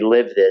continue to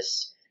relive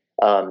this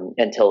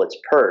until it's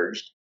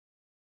purged."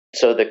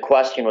 So the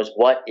question was,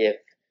 what if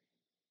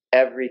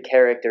every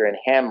character in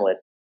Hamlet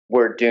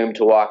were doomed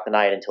to walk the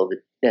night until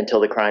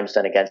the crimes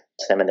done against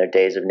them in their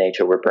days of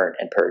nature were burnt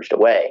and purged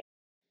away?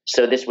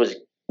 So this was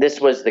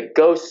the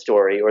ghost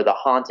story, or the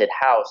haunted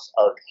house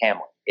of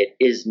Hamlet. It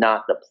is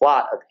not the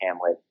plot of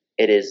Hamlet.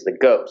 It is the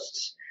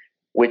ghosts,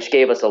 which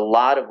gave us a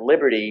lot of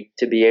liberty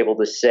to be able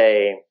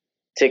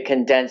to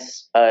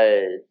condense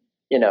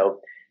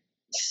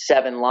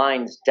 7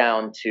 lines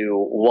down to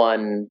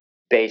one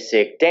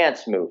basic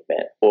dance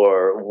movement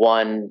or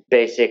one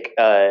basic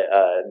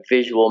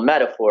visual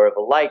metaphor of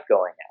a light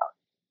going out.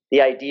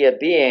 The idea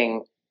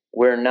being,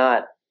 we're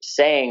not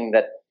saying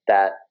that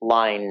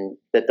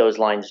those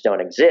lines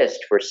don't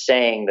exist. We're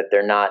saying that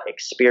they're not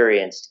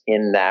experienced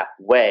in that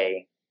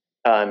way,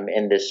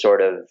 in this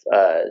sort of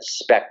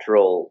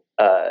spectral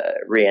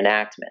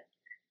reenactment.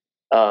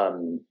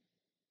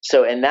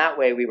 So in that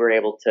way, we were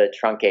able to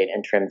truncate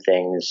and trim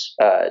things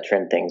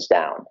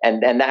down,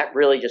 and that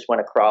really just went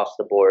across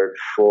the board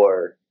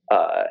for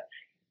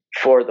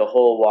the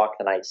whole Walk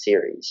the Night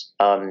series.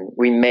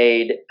 We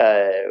made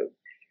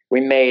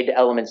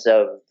elements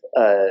of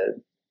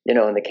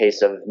in the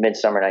case of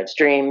Midsummer Night's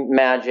Dream,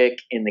 magic.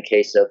 In the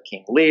case of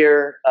King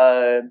Lear,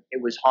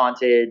 it was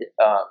haunted,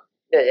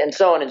 and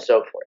so on and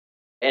so forth.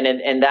 And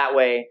in that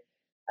way,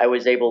 I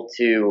was able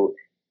to.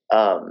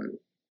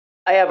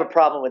 I have a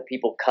problem with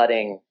people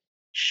cutting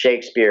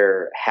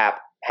Shakespeare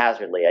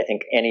haphazardly. I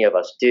think any of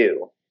us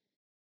do.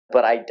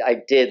 But I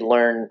did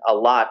learn a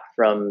lot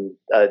from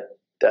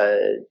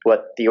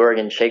what the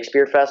Oregon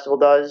Shakespeare Festival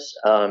does,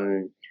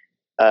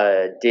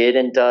 did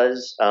and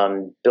does.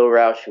 Bill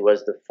Rausch, who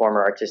was the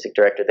former artistic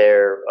director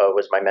there,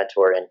 was my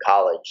mentor in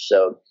college.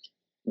 So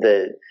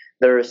the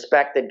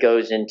respect that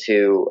goes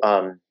into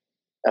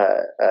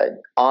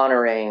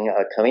honoring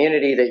a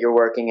community that you're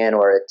working in,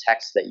 or a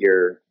text that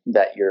you're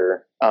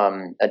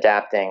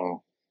adapting,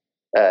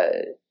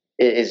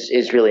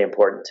 is really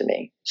important to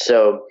me.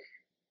 So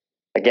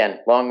again,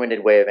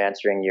 long-winded way of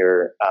answering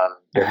your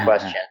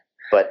question,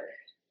 but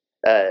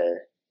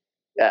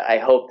I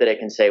hope that I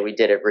can say we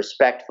did it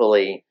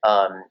respectfully,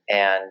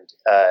 and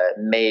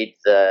made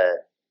the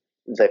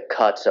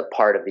cuts a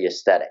part of the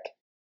aesthetic.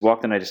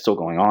 Walk the Night is still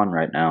going on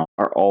right now.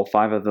 Are all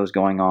 5 of those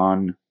going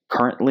on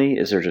currently?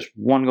 Is there just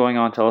one going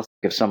on? Tell us,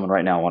 if someone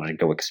right now wanted to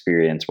go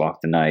experience Walk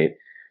the Night,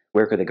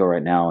 where could they go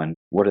right now, and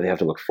what do they have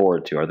to look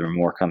forward to? Are there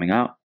more coming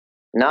out?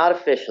 Not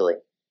officially.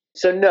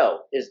 So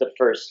no is the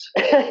first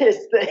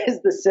is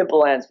the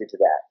simple answer to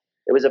that.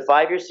 It was a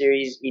 5-year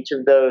series. Each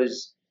of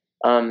those,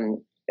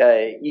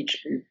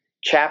 each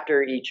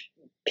chapter, each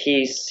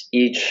piece,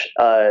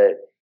 I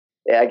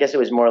guess it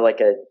was more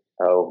like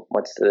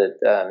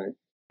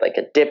like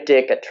a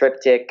diptych, a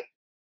triptych.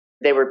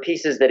 They were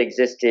pieces that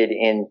existed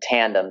in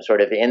tandem,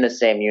 sort of in the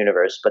same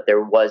universe, but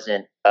there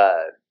wasn't,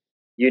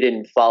 you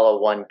didn't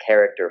follow one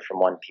character from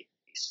one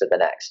piece to the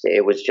next.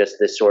 It was just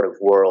this sort of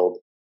world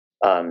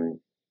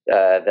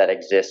that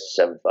exists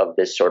of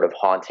this sort of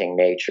haunting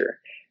nature.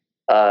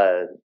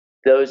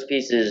 Those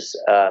pieces,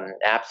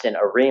 absent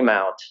a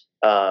remount,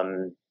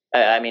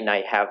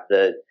 I have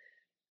the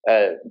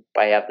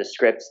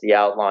scripts, the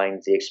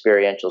outlines, the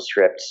experiential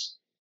scripts.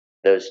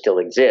 Those still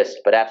exist,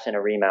 but absent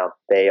a remount,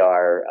 they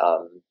are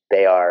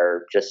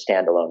just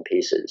standalone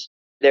pieces.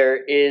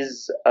 There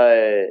is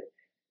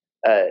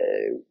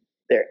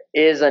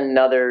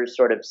another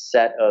sort of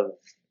set of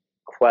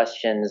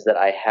questions that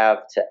I have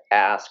to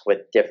ask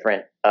with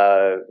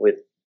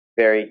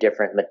very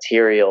different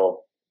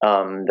material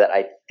that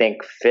I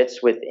think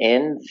fits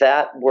within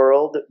that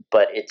world,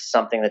 but it's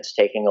something that's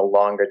taking a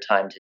longer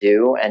time to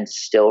do and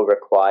still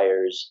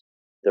requires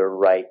the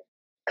right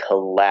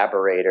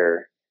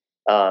collaborator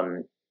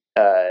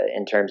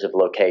in terms of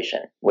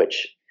location,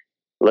 which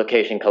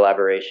location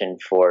collaboration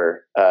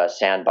for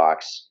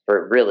Sandbox,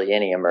 for really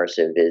any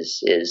immersive,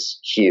 is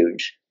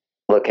huge.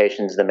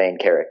 Location's the main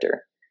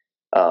character.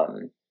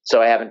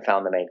 So I haven't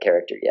found the main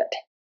character yet.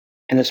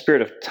 In the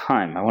spirit of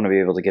time, I want to be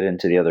able to get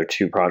into the other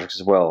two projects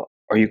as well.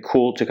 Are you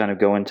cool to kind of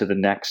go into the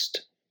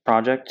next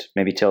project?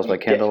 Maybe Tales by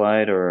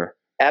Candlelight or...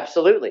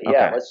 Absolutely. Yeah.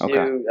 Okay, Let's okay.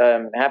 do,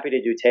 happy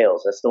to do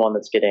Tales. That's the one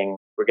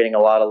we're getting a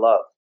lot of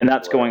love. And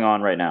that's going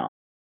on right now.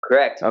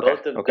 Correct. Okay,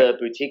 Both of the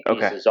boutique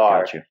pieces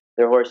are. Got you.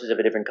 Their horses of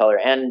a different color.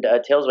 And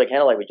Tales by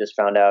Candlelight, we just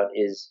found out,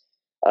 is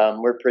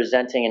we're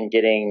presenting and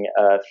getting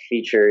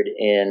featured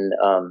in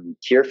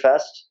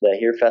HereFest, the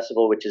Here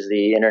Festival, which is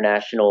the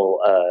International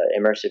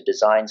Immersive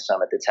Design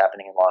Summit that's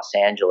happening in Los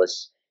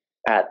Angeles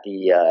at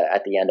the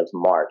end of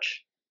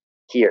March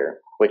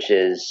here, which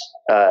is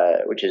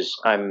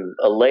I'm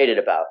elated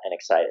about and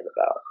excited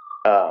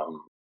about.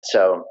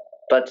 So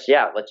let's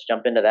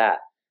jump into that.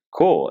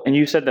 Cool. And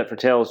you said that for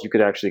Tales, you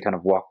could actually kind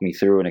of walk me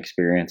through an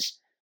experience.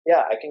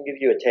 Yeah, I can give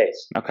you a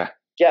taste. Okay.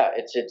 Yeah,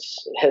 it's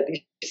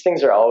these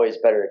things are always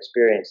better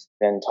experienced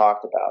than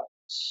talked about.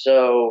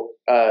 So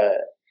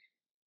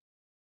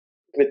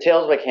with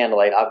Tales by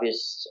Candlelight,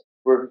 obviously,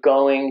 we're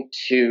going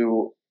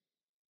to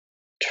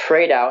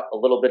trade out a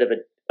little bit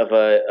of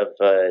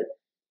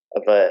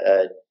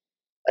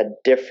a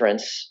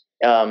difference,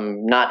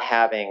 not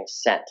having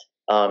Scent.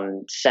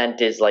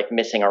 Scent is like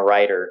missing a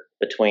writer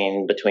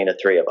between the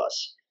three of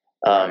us,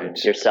 Right.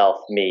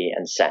 Yourself, me,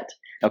 and Scent.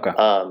 Okay.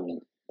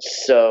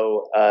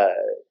 So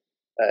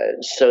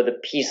the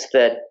piece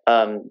that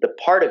the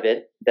part of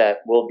it that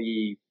we'll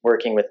be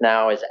working with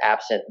now is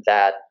absent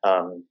that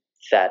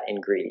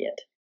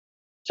ingredient.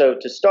 So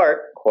to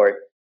start, Court,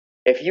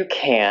 if you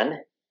can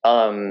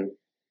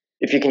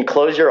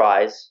close your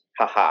eyes,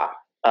 haha.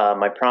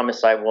 I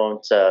promise I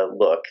won't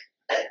look.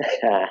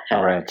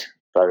 All right.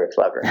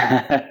 Clever.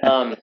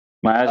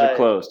 My eyes are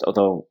closed,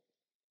 although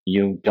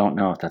you don't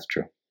know if that's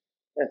true.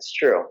 That's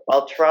true.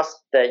 I'll trust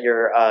that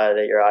your eyes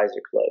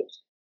are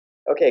closed.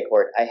 Okay,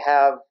 Court. I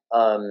have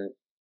a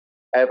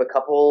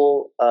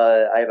couple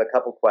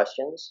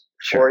questions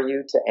for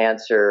you to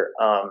answer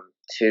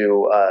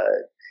to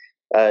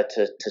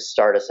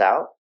start us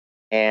out,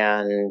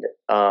 and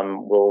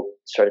we'll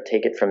sort of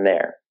take it from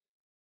there.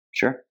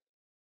 Sure.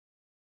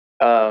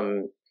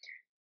 So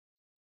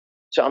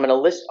I'm going to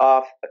list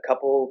off a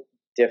couple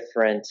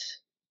different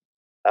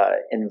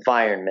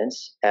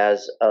environments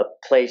as a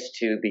place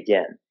to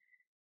begin.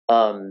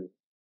 Of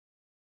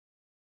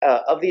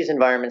these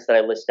environments that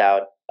I list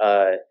out,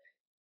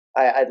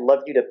 I'd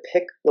love you to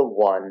pick the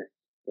one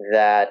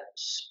that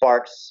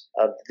sparks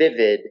a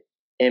vivid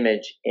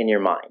image in your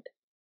mind.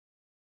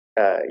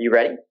 You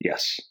ready?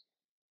 Yes.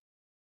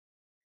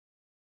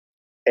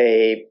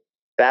 A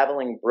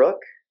babbling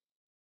brook,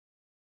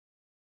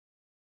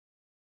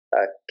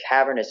 a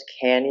cavernous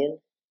canyon,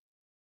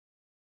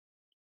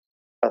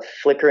 a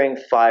flickering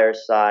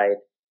fireside,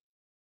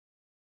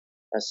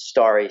 a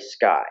starry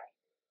sky.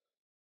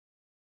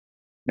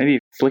 Maybe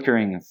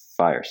flickering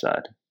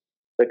fireside.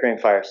 Flickering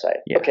fireside.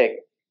 Yeah. Okay.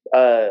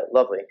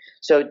 Lovely.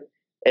 So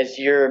as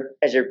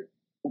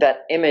that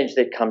image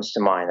that comes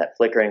to mind, that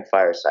flickering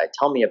fireside,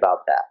 tell me about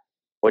that.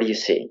 What do you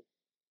see?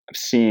 I'm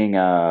seeing,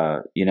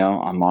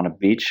 I'm on a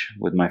beach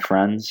with my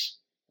friends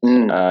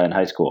in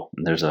high school.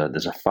 And there's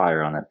a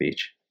fire on that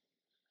beach.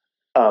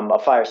 A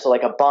fire, so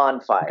like a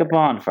bonfire. Like a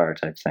bonfire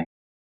type thing.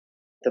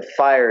 The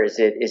fire, is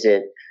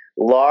it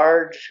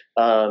large?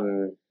 Are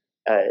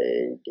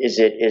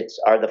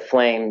the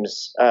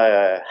flames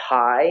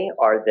high?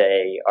 Are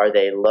they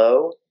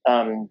low?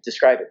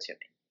 Describe it to me.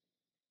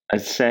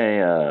 I'd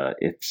say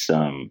it's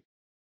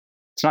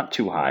not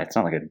too high. It's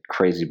not like a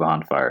crazy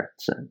bonfire.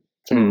 It's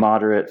a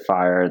moderate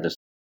fire. There's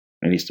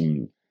maybe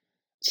some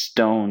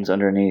stones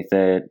underneath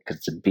it because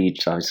it's a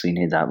beach. So obviously, you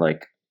need that.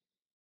 Like,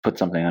 put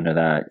something under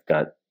that.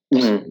 Got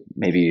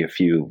maybe a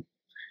few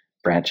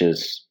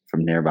branches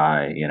from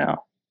nearby.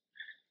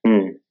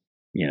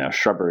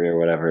 Shrubbery or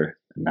whatever.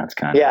 And that's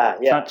kind of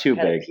it's not too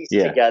big. Piece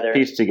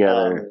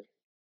together.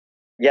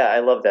 I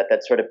love that.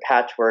 That sort of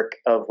patchwork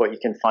of what you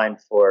can find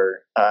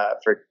for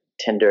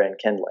Tinder and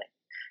Kindling.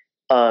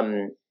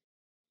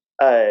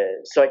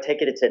 So I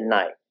take it it's at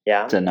night.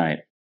 Yeah, it's at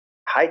night.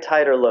 High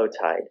tide or low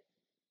tide?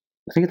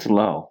 I think it's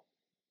low.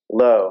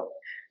 Low.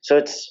 So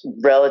it's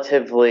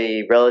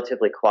relatively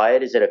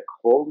quiet. Is it a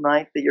cold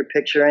night that you're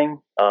picturing?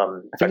 I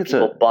think it's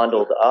people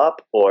bundled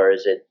up, or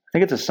is it? I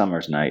think it's a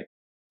summer's night.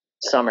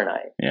 Summer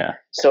night. Yeah.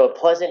 So a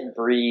pleasant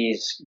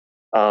breeze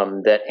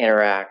that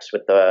interacts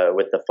with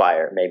the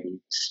fire,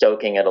 maybe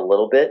stoking it a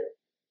little bit.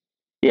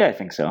 Yeah, I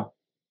think so.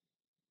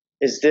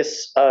 Is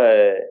this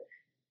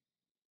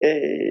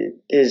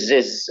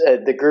is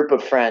the group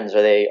of friends?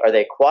 Are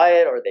they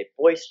quiet? Or are they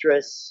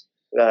boisterous?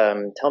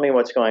 Tell me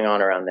what's going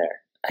on around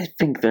there. I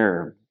think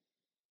they're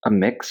a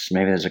mix.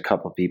 Maybe there's a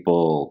couple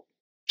people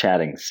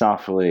chatting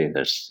softly.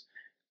 There's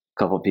a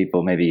couple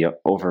people maybe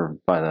over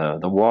by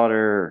the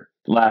water,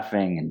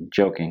 laughing and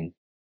joking.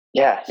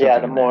 Yeah.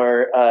 The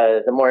more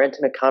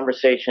intimate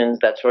conversations,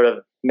 that sort of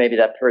maybe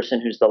that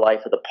person who's the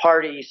life of the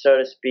party, so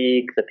to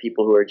speak. The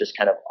people who are just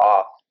kind of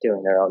off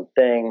doing their own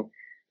thing.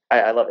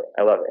 I love it.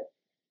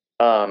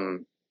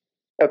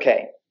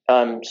 Okay.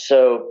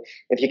 So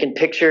if you can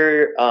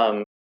picture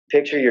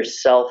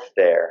yourself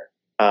there,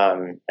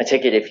 I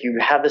take it if you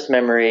have this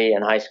memory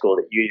in high school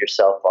that you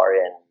yourself are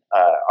in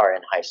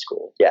high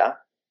school. Yeah.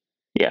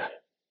 Yeah.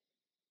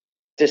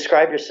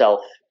 Describe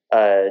yourself.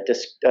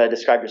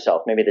 Describe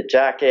yourself. Maybe the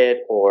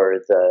jacket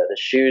or the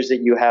shoes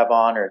that you have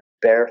on, or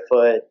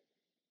barefoot.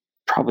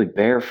 Probably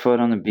barefoot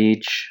on the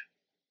beach.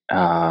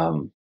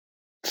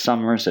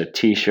 Summer, so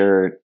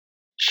t-shirt,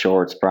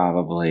 shorts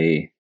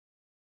probably.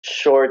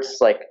 Shorts,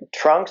 like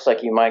trunks,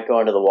 like you might go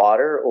into the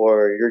water,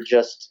 or you're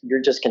just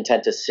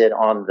content to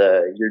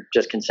you're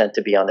just content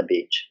to be on the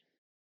beach.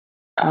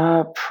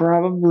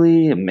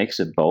 Probably a mix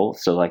of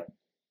both. So like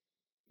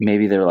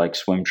maybe they're like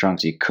swim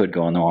trunks. You could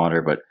go in the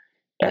water, but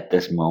at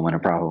this moment,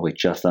 I'm probably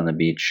just on the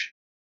beach.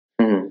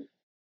 Mm-hmm.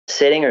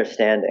 Sitting or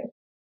standing?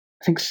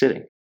 I think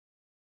sitting.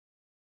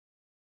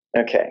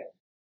 Okay,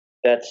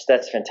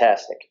 that's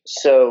fantastic.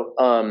 So,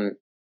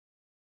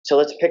 so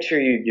let's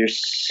picture you're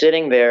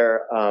sitting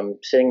there on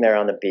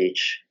the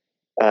beach,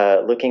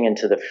 looking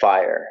into the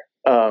fire.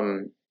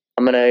 I'm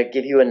gonna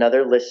give you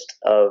another list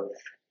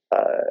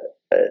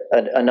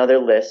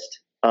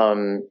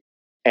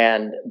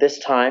and this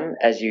time,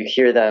 as you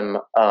hear them,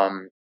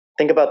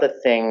 think about the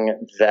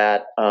thing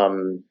that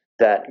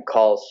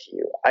calls to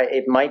you.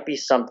 It might be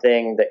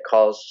something that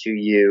calls to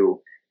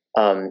you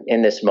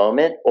in this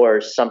moment,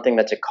 or something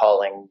that's a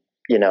calling,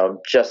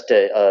 just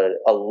a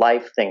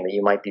life thing that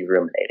you might be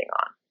ruminating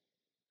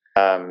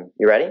on.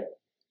 You ready?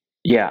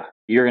 Yeah.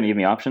 You're going to give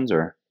me options,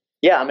 or?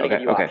 Yeah, I'm going to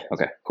give you options.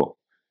 Okay, cool.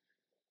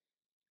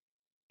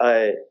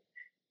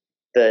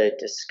 The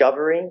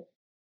discovery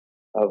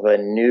of a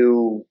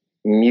new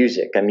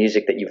music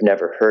that you've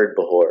never heard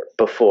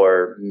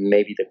before,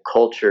 maybe the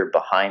culture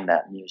behind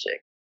that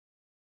music.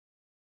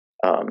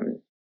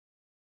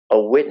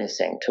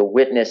 To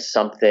witness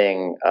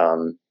something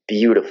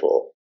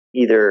beautiful,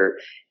 either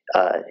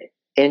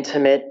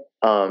intimate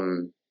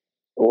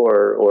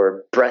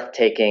or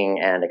breathtaking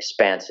and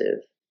expansive,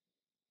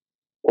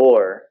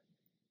 or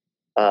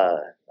a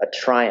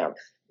triumph,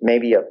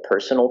 maybe a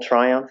personal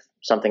triumph,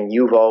 something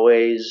you've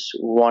always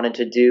wanted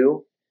to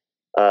do,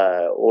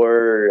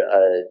 or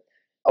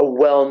a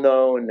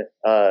well-known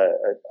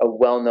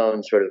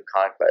sort of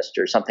conquest,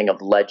 or something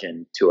of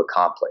legend to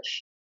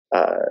accomplish,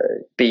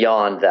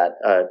 beyond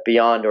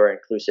or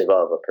inclusive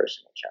of a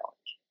personal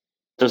challenge.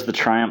 Does the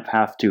triumph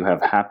have to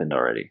have happened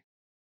already?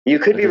 You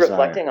could be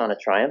reflecting on a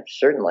triumph,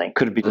 certainly.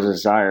 Could it be the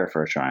desire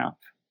for a triumph?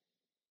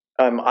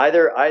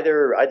 Either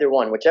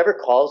one, whichever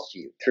calls to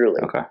you,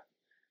 truly. Okay.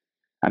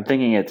 I'm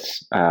thinking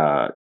it's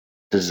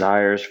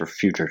desires for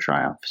future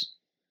triumphs.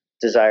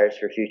 Desires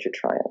for future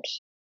triumphs.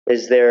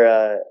 Is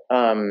there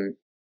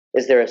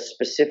a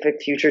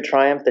specific future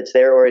triumph that's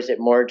there, or is it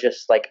more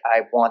just like,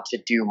 I want to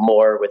do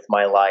more with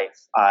my life?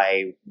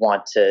 I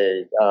want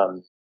to,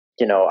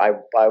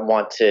 I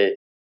want to,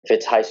 if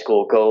it's high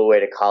school, go away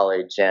to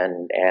college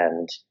and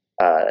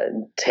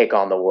take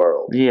on the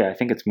world. Yeah, I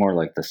think it's more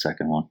like the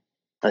second one.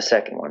 The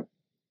second one.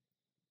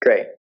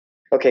 Great.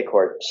 Okay,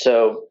 Cord.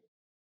 So,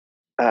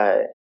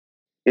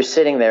 you're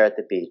sitting there at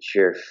the beach.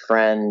 Your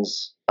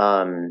friends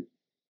around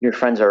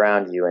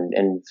you,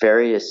 and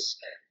various,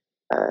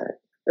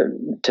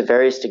 to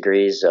various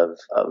degrees of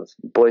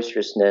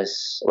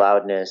boisterousness,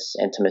 loudness,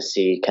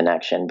 intimacy,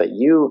 connection. But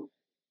you're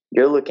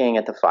looking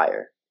at the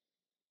fire,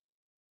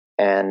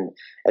 and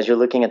as you're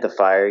looking at the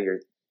fire,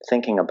 you're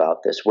thinking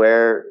about this: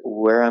 where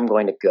I'm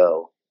going to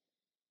go,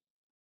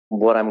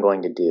 what I'm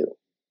going to do,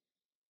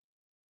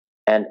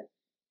 and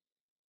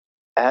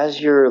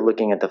as you're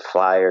looking at the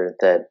fire,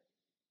 that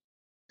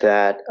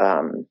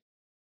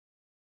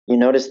you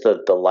notice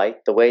the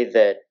light, the way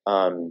that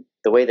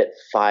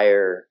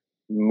fire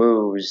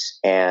moves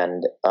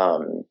and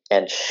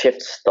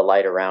shifts the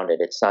light around it.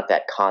 It's not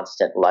that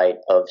constant light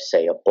of,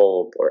 say, a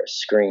bulb or a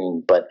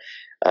screen, but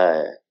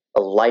a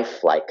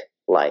lifelike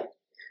light.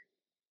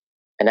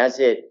 And as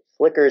it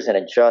flickers and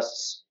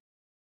adjusts,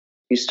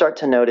 you start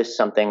to notice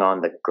something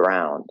on the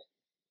ground,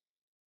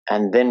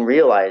 and then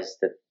realize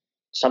that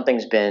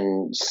something's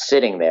been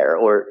sitting there,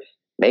 or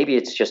maybe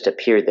it's just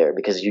appeared there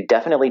because you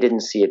definitely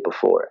didn't see it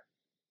before.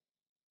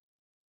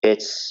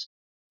 It's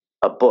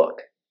a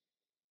book,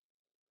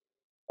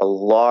 a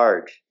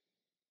large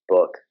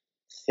book,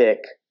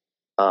 thick,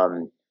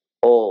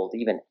 old,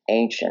 even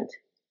ancient.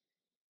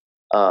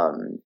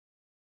 And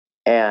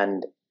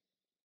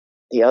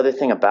the other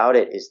thing about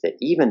it is that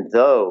even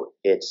though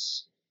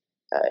it's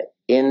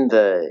on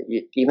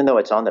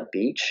the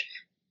beach,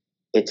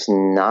 it's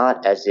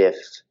not as if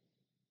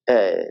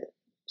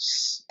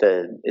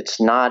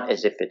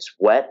it's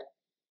wet.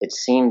 It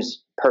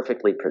seems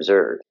perfectly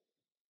preserved.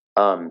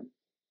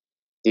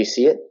 Do you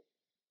see it?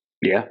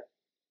 Yeah.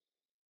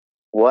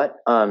 What?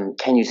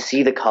 Can you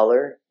see the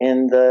color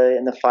in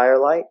the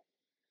firelight?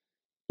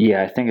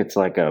 Yeah, I think it's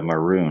like a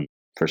maroon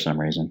for some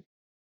reason.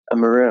 A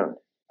maroon.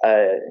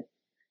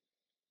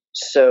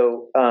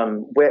 So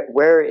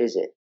where is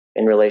it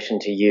in relation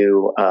to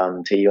you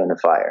and the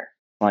fire?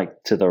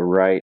 Like to the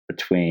right,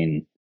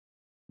 between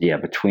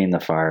the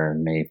fire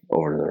and me,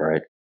 over to the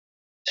right.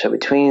 So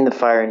between the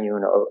fire and you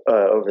and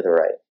over the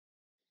right.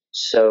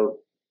 So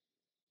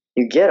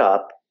you get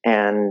up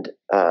and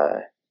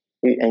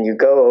you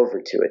go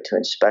over to it to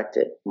inspect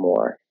it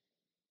more.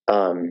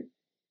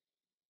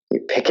 You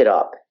pick it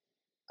up.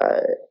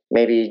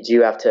 Maybe do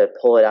you have to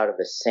pull it out of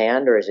the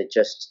sand, or is it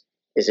just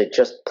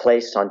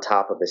placed on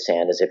top of the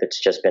sand as if it's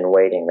just been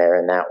waiting there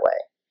in that way?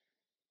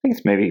 I think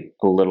it's maybe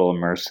a little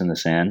immersed in the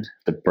sand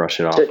to brush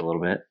it off a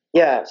little bit.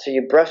 Yeah, so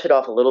you brush it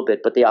off a little bit,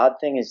 but the odd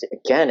thing is,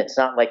 again, it's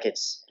not like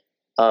it's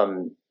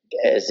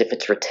as if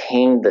it's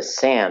retained the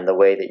sand the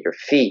way that your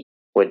feet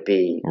would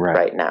be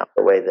right now,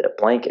 the way that a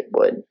blanket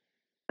would.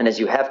 And as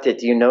you have to,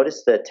 do you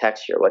notice the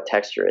texture? What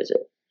texture is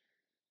it?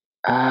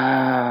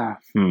 I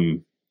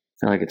feel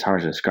like it's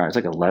hard to describe. It's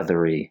like a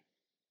leathery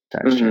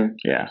texture. Mm-hmm.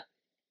 Yeah.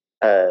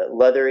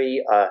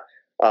 Leathery,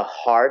 a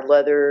hard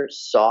leather,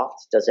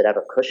 soft. Does it have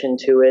a cushion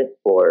to it,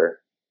 or?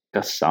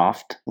 A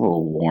soft, a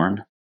little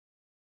worn.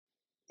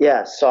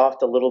 Yeah,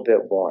 soft, a little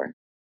bit worn.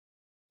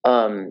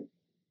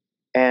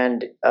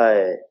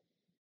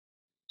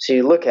 So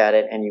you look at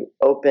it and you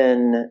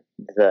open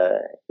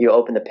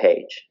the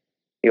page.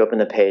 You open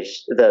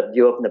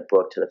the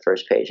book to the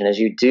first page, and as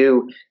you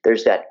do,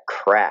 there's that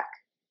crack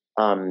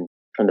from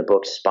the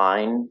book's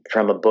spine,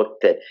 from a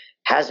book that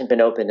hasn't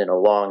been opened in a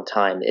long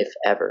time, if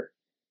ever.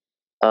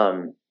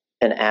 And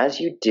as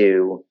you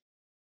do,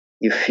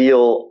 you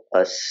feel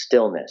a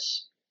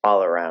stillness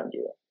all around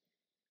you.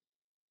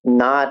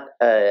 Not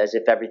as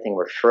if everything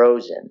were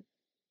frozen,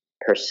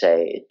 per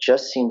se. It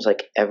just seems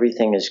like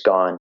everything is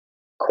gone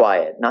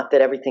quiet. Not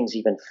that everything's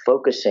even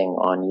focusing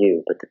on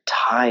you, but the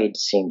tide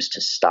seems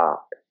to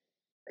stop.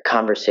 The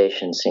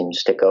conversation seem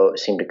to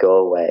go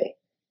away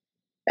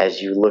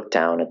as you look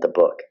down at the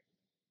book.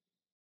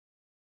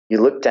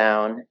 You look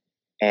down,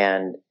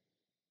 and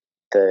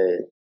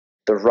the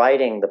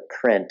writing, the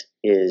print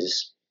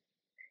is,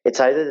 it's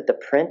either that the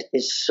print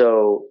is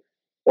so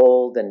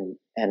old and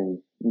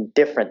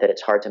different that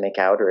it's hard to make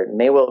out, or it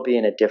may well be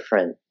in a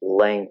different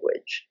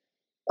language.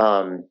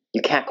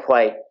 You can't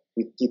quite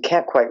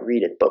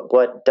read it, but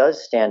what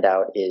does stand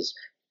out is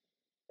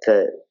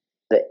the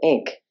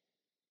ink.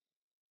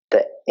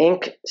 The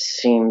ink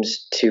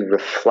seems to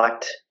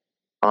reflect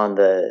on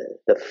the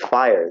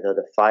fire, though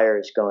the fire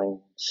is going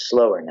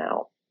slower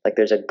now. Like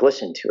there's a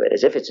glisten to it,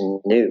 as if it's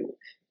new,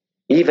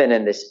 even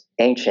in this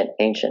ancient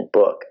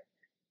book.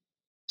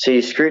 So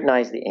you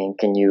scrutinize the ink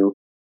and you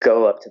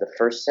go up to the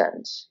first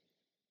sentence,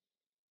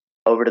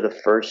 over to the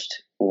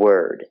first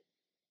word,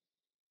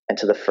 and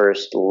to the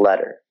first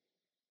letter.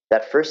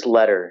 That first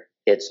letter,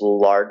 it's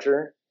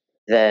larger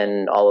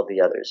than all of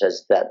the others,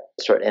 as that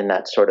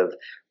sort of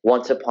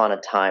once upon a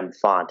time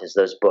font, as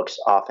those books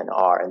often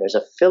are. And there's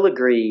a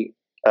filigree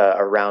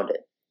around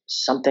it,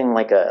 something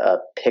like a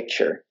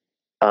picture.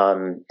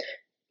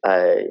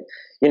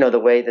 The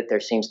way that there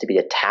seems to be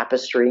a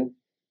tapestry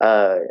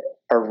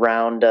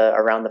around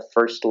the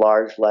first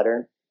large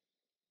letter.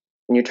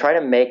 And you try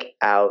to make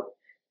out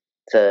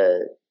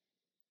the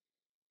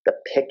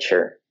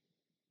picture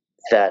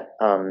that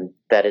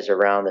is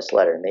around this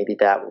letter. Maybe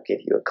that will give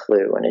you a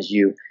clue. And as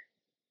you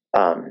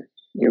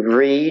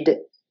read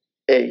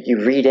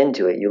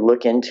into it, you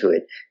look into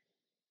it,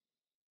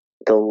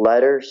 the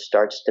letter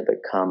starts to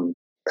become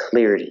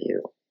clear to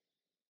you.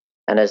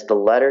 And as the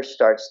letter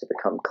starts to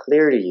become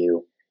clear to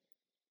you,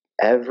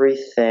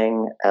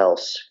 everything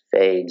else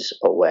fades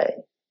away.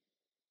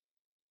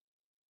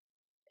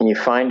 And you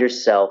find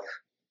yourself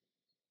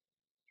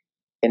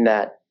in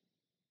that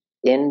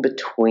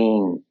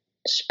in-between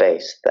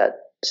space, that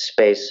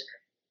space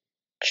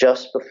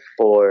just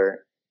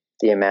before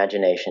the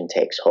imagination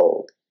takes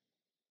hold.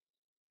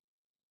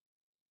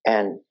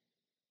 And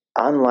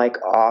unlike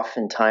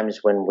oftentimes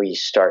when we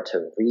start to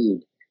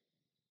read,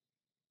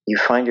 you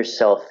find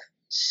yourself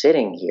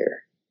sitting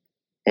here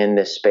in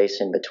this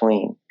space in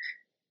between.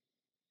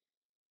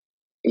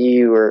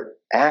 You are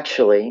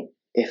actually,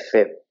 if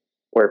it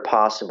were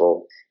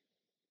possible,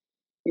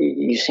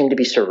 you seem to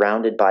be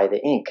surrounded by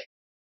the ink.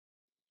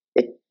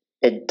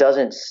 It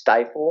doesn't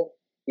stifle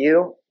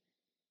you.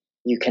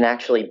 You can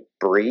actually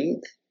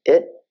breathe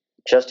it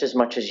just as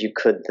much as you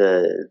could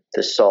the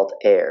salt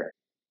air,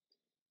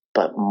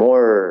 but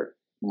more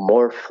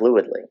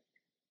fluidly.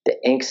 The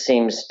ink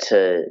seems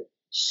to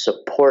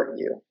support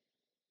you.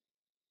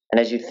 And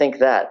as you think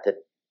that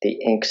the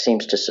ink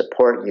seems to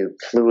support you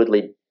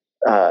fluidly,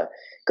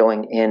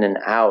 going in and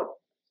out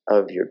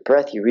of your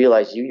breath, you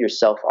realize you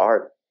yourself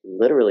are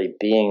literally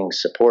being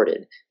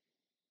supported.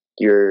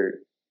 You're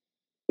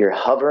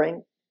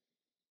hovering,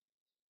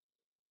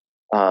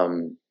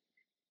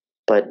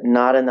 but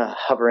not in the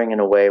hovering in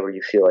a way where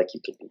you feel like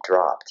you could be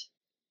dropped.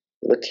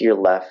 You look to your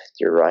left,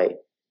 your right,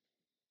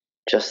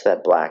 just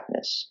that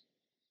blackness,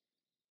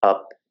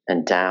 up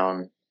and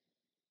down,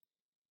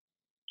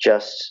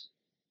 just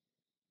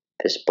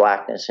this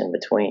blackness in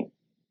between.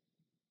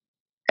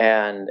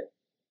 And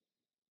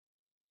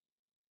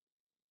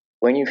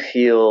when you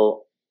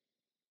feel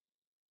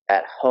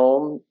at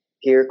home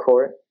here,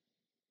 Court,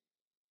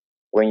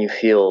 when you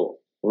feel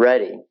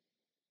ready,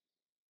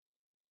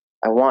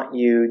 I want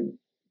you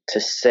to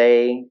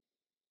say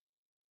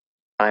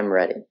I'm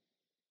ready.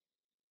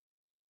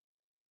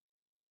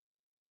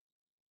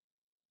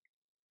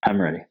 I'm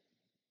ready.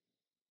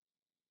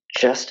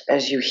 Just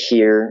as you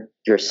hear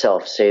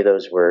yourself say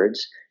those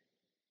words,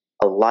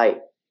 a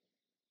light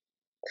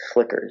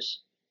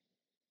flickers.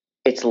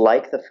 It's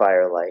like the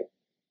firelight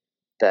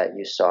that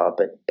you saw,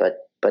 but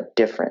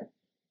different.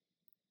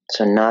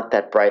 So not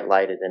that bright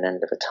light at the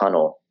end of a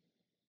tunnel,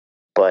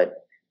 but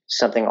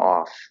something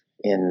off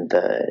in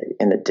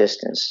the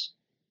distance.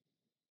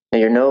 Now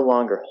you're no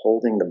longer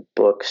holding the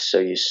book, so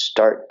you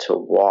start to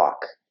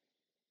walk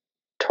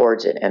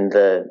towards it, and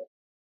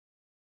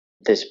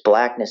this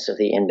blackness of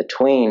the in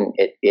between,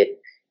 it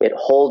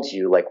holds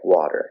you like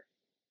water,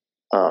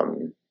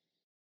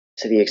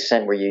 to the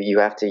extent where you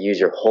have to use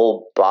your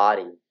whole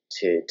body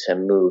to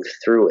move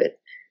through it,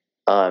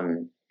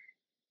 and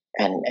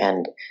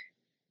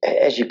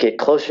as you get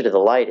closer to the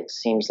light, it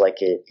seems like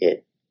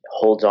it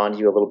holds on to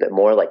you a little bit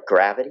more, like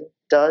gravity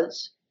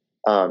does,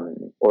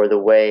 or the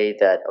way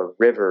that a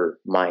river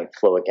might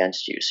flow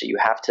against you. So you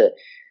have to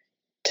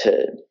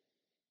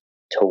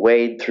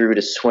wade through,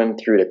 to swim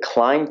through, to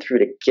climb through,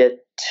 to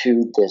get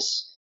to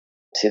this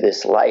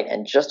light.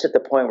 And just at the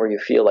point where you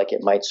feel like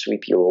it might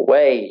sweep you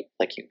away,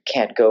 like you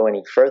can't go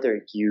any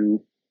further,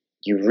 you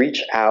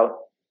reach out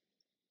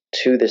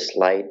to this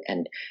light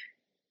and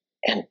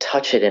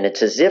touch it, and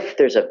it's as if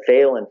there's a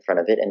veil in front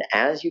of it, and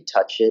as you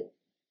touch it,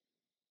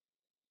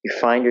 you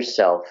find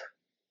yourself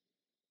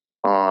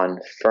on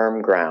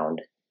firm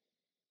ground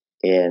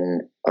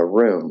in a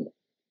room,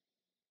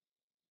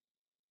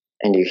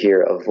 and you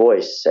hear a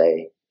voice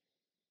say,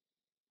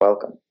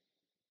 "Welcome."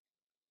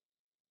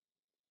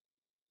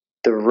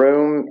 The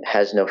room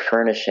has no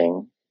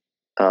furnishing,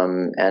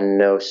 and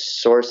no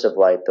source of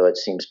light, though it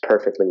seems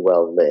perfectly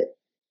well lit.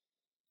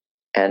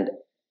 And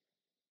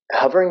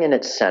hovering in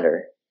its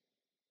center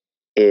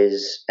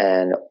is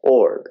an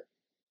orb.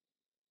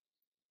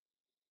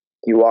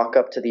 You walk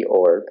up to the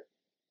orb,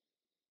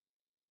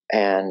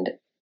 and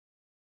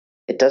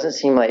it doesn't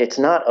seem like, it's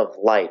not of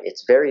light.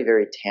 It's very,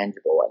 very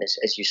tangible. And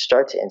as you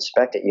start to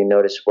inspect it, you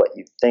notice what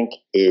you think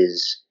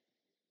is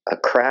a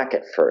crack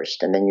at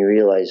first, and then you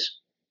realize,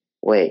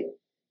 wait,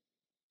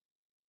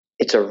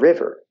 it's a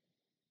river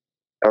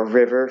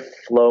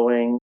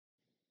flowing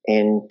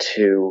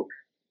into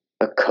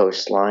a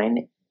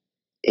coastline,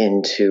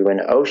 into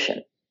an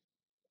ocean.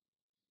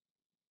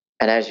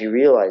 And as you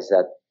realize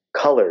that,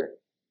 color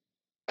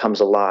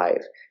comes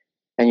alive,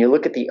 and you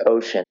look at the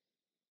ocean,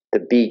 the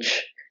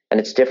beach, and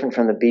it's different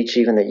from the beach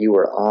even that you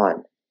were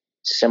on.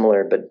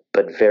 Similar,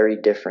 but very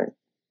different.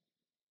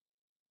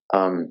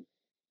 You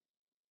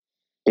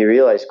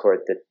realize,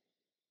 Court, that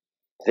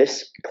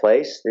this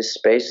place, this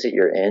space that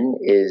you're in,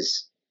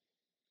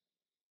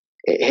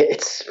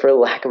 it's, for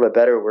lack of a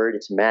better word,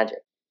 it's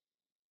magic.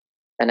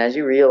 And as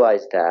you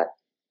realize that,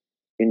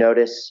 you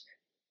notice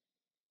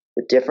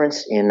the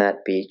difference in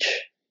that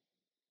beach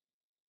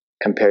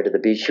compared to the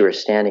beach you were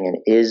standing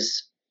in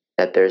is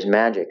that there's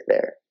magic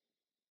there.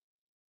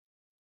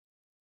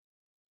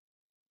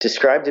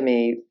 Describe to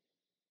me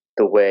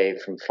the way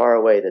from far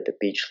away that the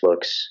beach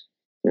looks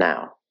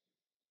now.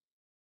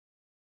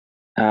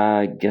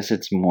 I guess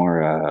it's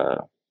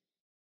more,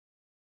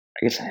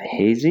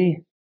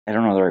 hazy? I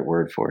don't know the right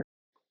word for it.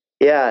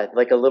 Yeah,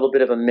 like a little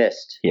bit of a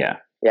mist. Yeah.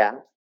 Yeah.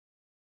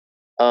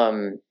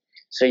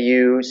 So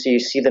you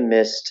see the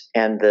mist,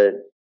 and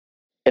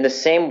in the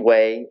same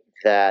way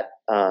that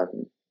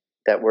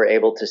that we're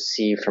able to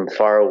see from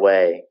far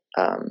away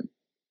a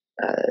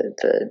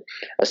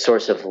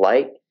source of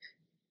light.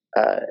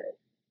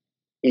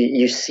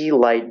 You see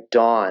light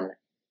dawn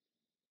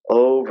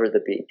over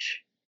the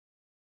beach.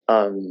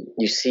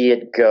 You see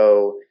it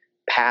go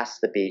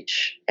past the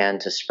beach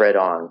and to spread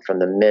on from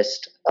the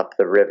mist up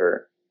the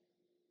river.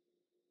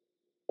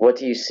 What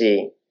do you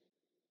see?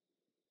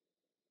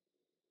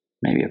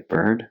 Maybe a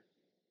bird?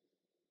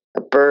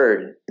 A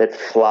bird that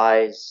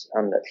flies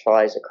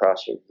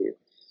across your view.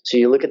 So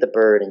you look at the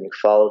bird and you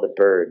follow the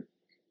bird.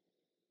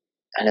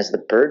 And as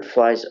the bird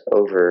flies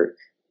over,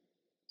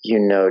 you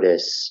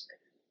notice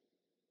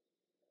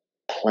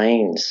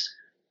plains,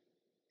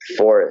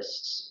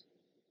 forests,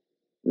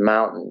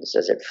 mountains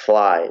as it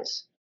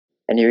flies.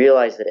 And you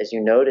realize that as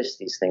you notice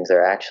these things,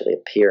 they're actually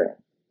appearing.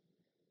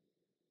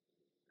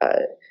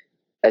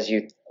 As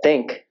you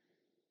think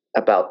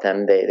about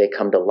them, they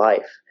come to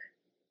life.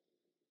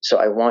 So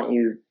I want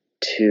you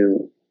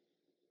to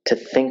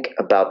think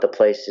about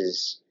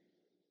places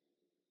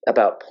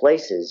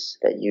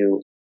that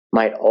you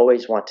might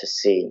always want to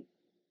see,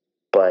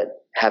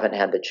 but haven't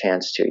had the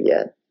chance to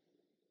yet.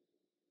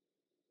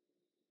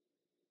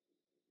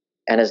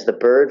 And as the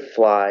bird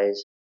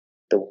flies,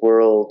 the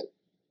world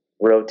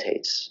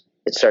rotates.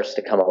 It starts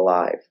to come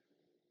alive.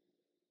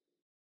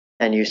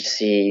 And you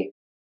see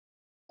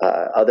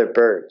other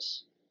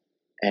birds,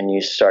 and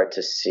you start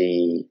to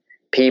see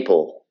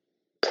people,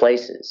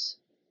 places,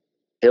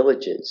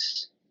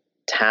 villages,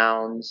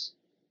 towns,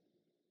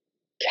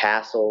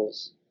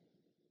 castles.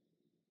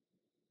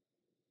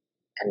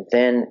 And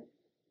then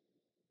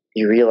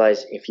you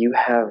realize if you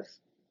have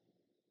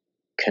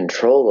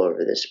control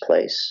over this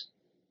place,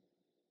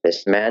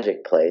 this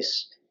magic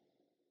place,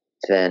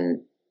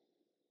 then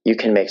you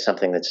can make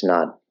something that's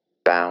not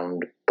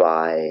bound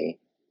by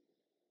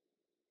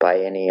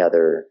any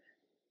other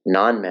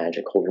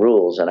non-magical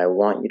rules. And I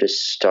want you to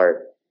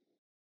start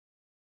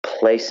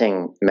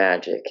placing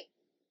magic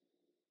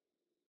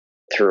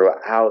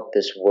throughout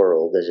this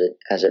world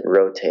as it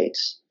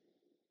rotates,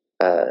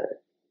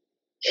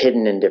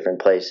 hidden in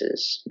different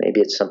places. Maybe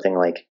it's something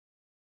like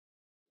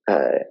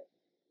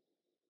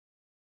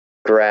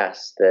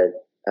grass that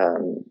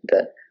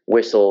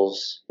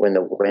whistles when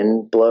the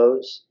wind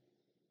blows,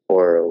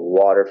 or a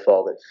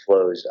waterfall that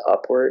flows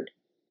upward,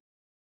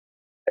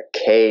 a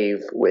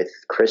cave with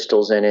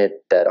crystals in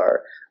it that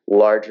are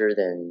larger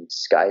than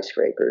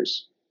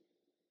skyscrapers.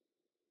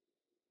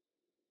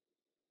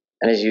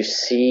 And as you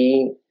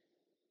see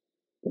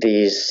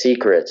these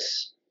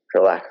secrets,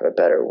 for lack of a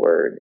better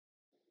word,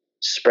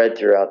 spread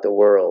throughout the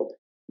world,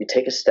 you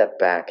take a step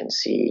back and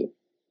see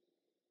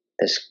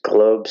this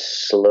globe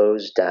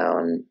slows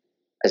down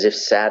as if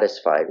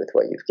satisfied with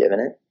what you've given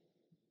it.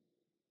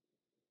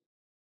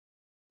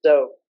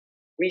 So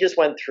we just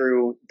went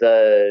through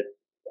the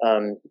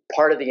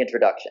part of the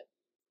introduction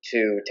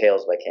to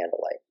Tales by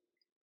Candlelight.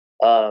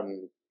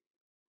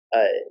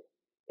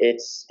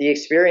 It's the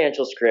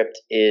experiential script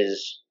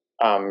is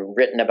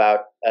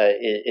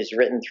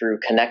written through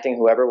connecting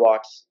whoever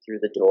walks through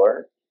the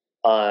door,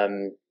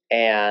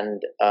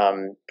 and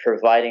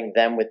providing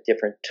them with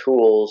different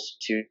tools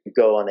to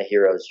go on the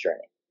hero's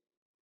journey.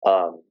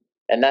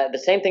 And that the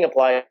same thing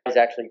applies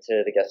actually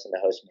to the guest and the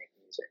host make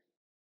music.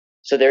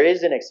 So there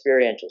is an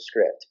experiential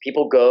script.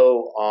 People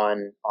go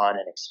on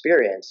an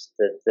experience.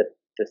 The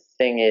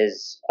thing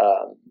is,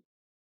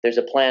 there's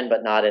a plan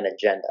but not an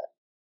agenda.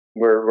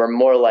 We're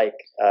more like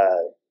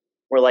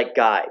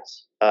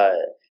guides.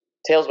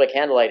 Tales by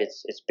Candlelight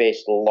is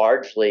based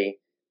largely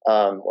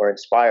or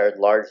inspired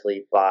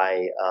largely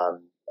by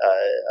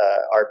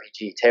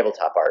RPG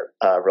tabletop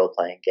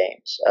role-playing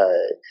games,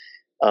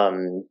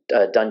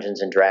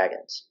 Dungeons and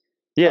Dragons.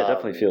 Yeah, it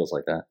definitely feels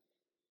like that.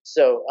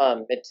 So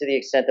to the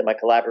extent that my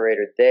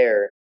collaborator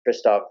there,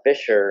 Christoph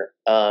Vischer,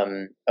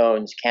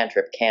 owns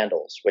Cantrip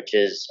Candles, which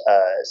is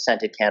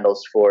scented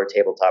candles for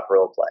tabletop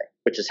roleplay,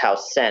 which is how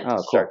scent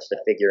starts to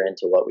figure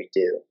into what we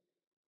do.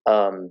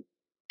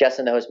 Guest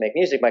and the Host Make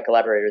Music, my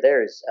collaborator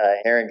there is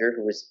Aaron Drew,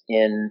 who was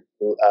in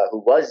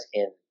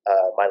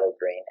Milo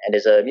Green and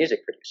is a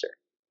music producer.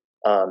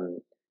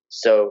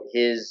 So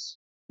his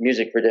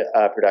music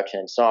production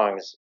and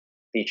songs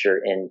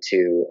feature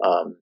into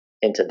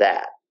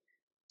that.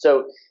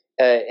 So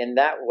in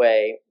that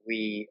way,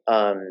 we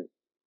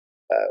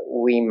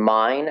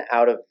mine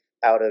out of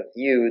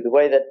you. The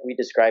way that we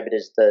describe it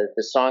is the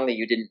song that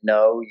you didn't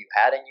know you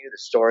had in you, the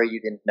story you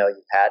didn't know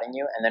you had in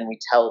you, and then we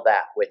tell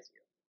that with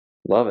you.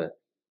 Love it.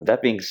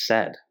 That being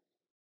said,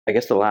 I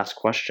guess the last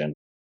question,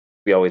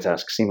 we always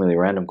ask seemingly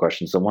random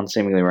questions. The one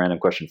seemingly random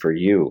question for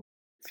you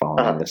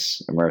following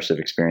this immersive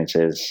experience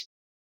is,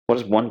 what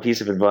is one piece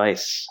of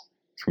advice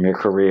from your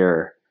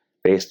career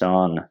based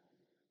on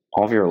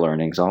all of your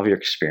learnings, all of your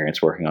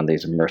experience working on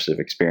these immersive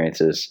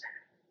experiences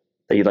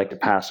that you'd like to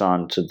pass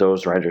on to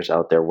those writers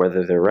out there,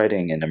 whether they're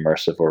writing in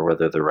immersive or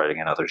whether they're writing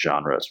in other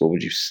genres? What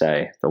would you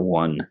say the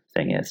one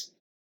thing is?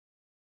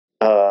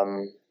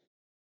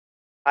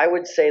 I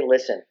would say,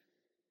 listen.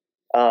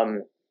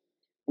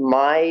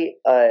 My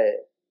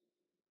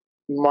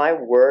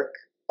work,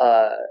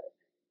 I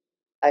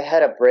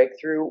had a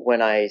breakthrough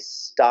when I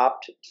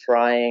stopped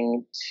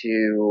trying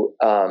to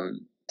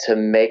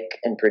make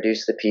and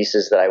produce the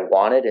pieces that I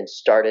wanted and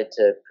started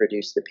to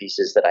produce the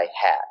pieces that I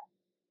had.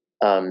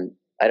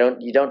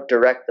 You don't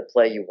direct the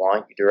play you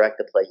want, you direct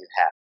the play you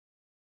have.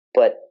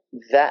 But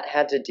that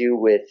had to do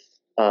with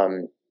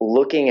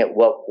looking at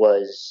what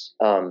was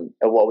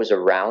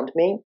around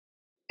me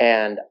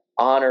and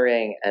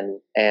honoring and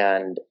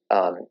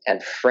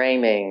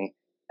framing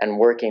and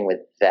working with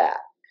that.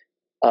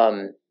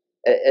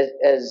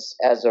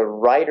 As a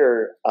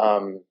writer,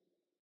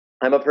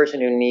 I'm a person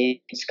who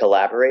needs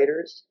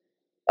collaborators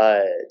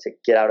to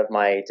get out of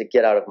my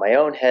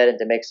own head and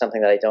to make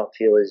something that I don't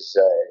feel is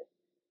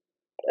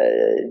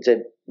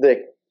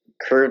the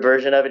crude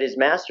version of it is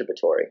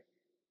masturbatory.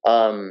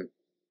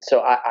 So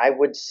I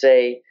would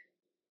say,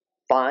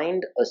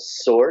 find a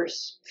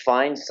source,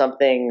 find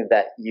something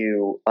that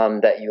you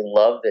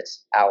love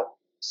that's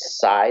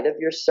outside of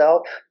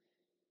yourself,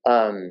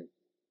 and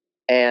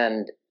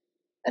then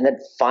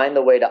find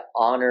the way to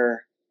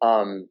honor,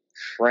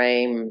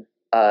 frame,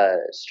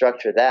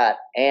 structure that,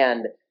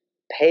 and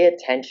pay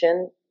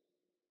attention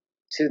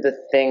to the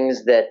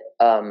things that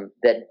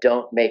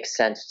don't make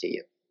sense to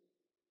you,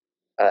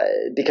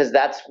 because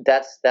that's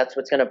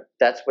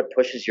what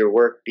pushes your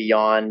work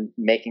beyond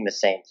making the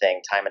same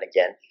thing time and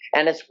again.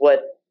 And it's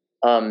what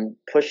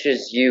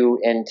pushes you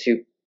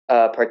into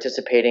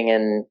participating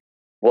in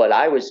what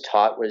I was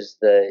taught was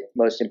the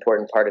most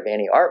important part of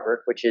any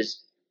artwork, which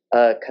is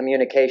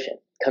communion.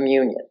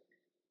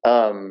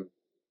 So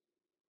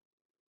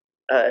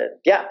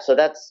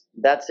that's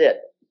it.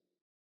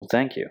 Well,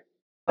 thank you.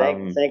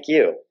 Thank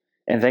you.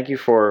 And thank you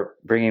for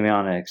bringing me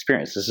on an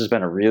experience. This has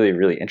been a really,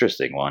 really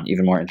interesting one,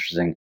 even more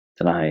interesting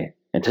than I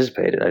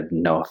anticipated. I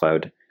didn't know if I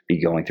would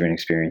be going through an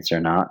experience or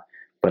not,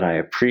 but I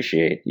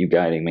appreciate you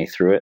guiding me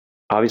through it.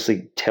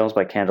 Obviously, Tales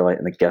by Candlelight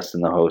and the guest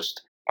and the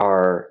host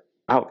are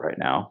out right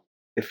now.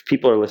 If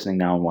people are listening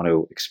now and want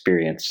to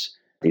experience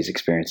these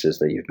experiences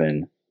that you've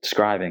been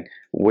describing,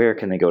 where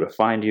can they go to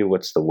find you?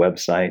 What's the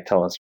website?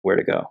 Tell us where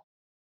to go.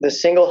 The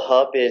single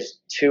hub is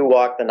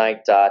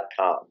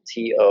towalkthenight.com,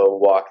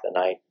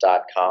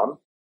 towalkthenight.com,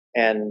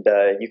 and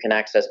you can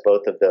access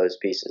both of those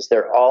pieces.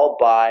 They're all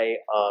by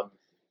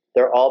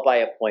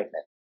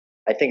appointment.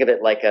 I think of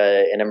it like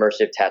an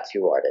immersive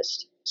tattoo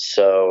artist.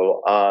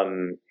 So, I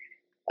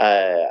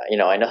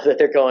know that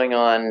they're going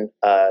on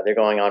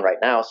right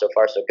now. So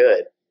far, so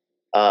good.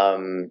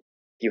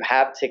 If you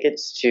have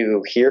tickets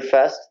to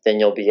HearFest, then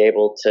you'll be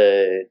able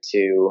to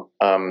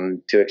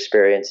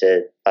experience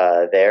it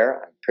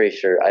there. I'm pretty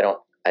sure. I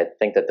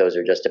think that those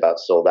are just about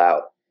sold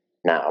out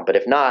now. But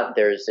if not,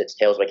 it's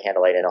Tales by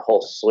Candlelight and a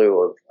whole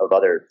slew of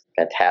other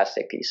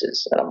fantastic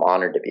pieces that I'm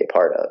honored to be a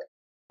part of,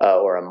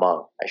 or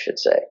among, I should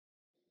say.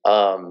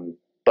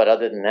 But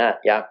other than that,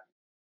 yeah,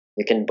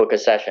 you can book a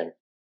session,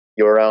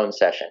 your own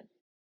session.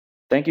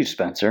 Thank you,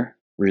 Spencer.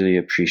 Really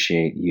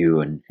appreciate you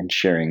and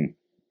sharing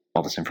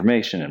all this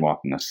information and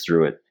walking us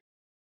through it.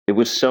 It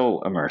was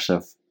so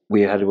immersive.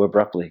 We had to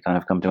abruptly kind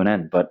of come to an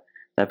end. But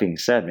that being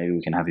said, maybe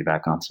we can have you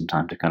back on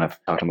sometime to kind of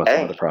talk about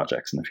some of the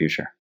projects in the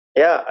future.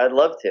 Yeah, I'd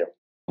love to.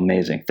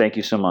 Amazing. Thank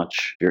you so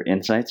much for your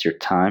insights, your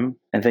time,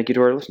 and thank you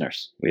to our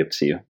listeners. We hope to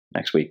see you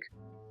next week.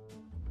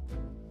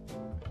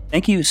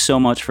 Thank you so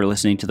much for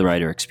listening to The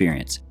Writer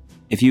Experience.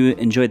 If you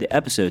enjoyed the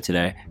episode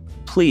today,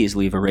 please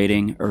leave a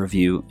rating, a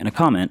review, and a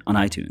comment on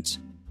iTunes.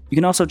 You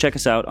can also check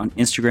us out on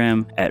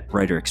Instagram at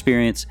Writer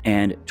Experience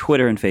and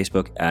Twitter and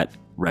Facebook at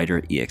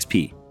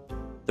WriterEXP.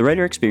 The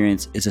Writer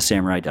Experience is a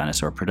Samurai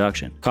Dinosaur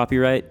production.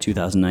 Copyright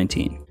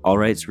 2019. All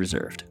rights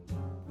reserved.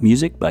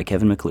 Music by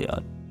Kevin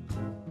MacLeod.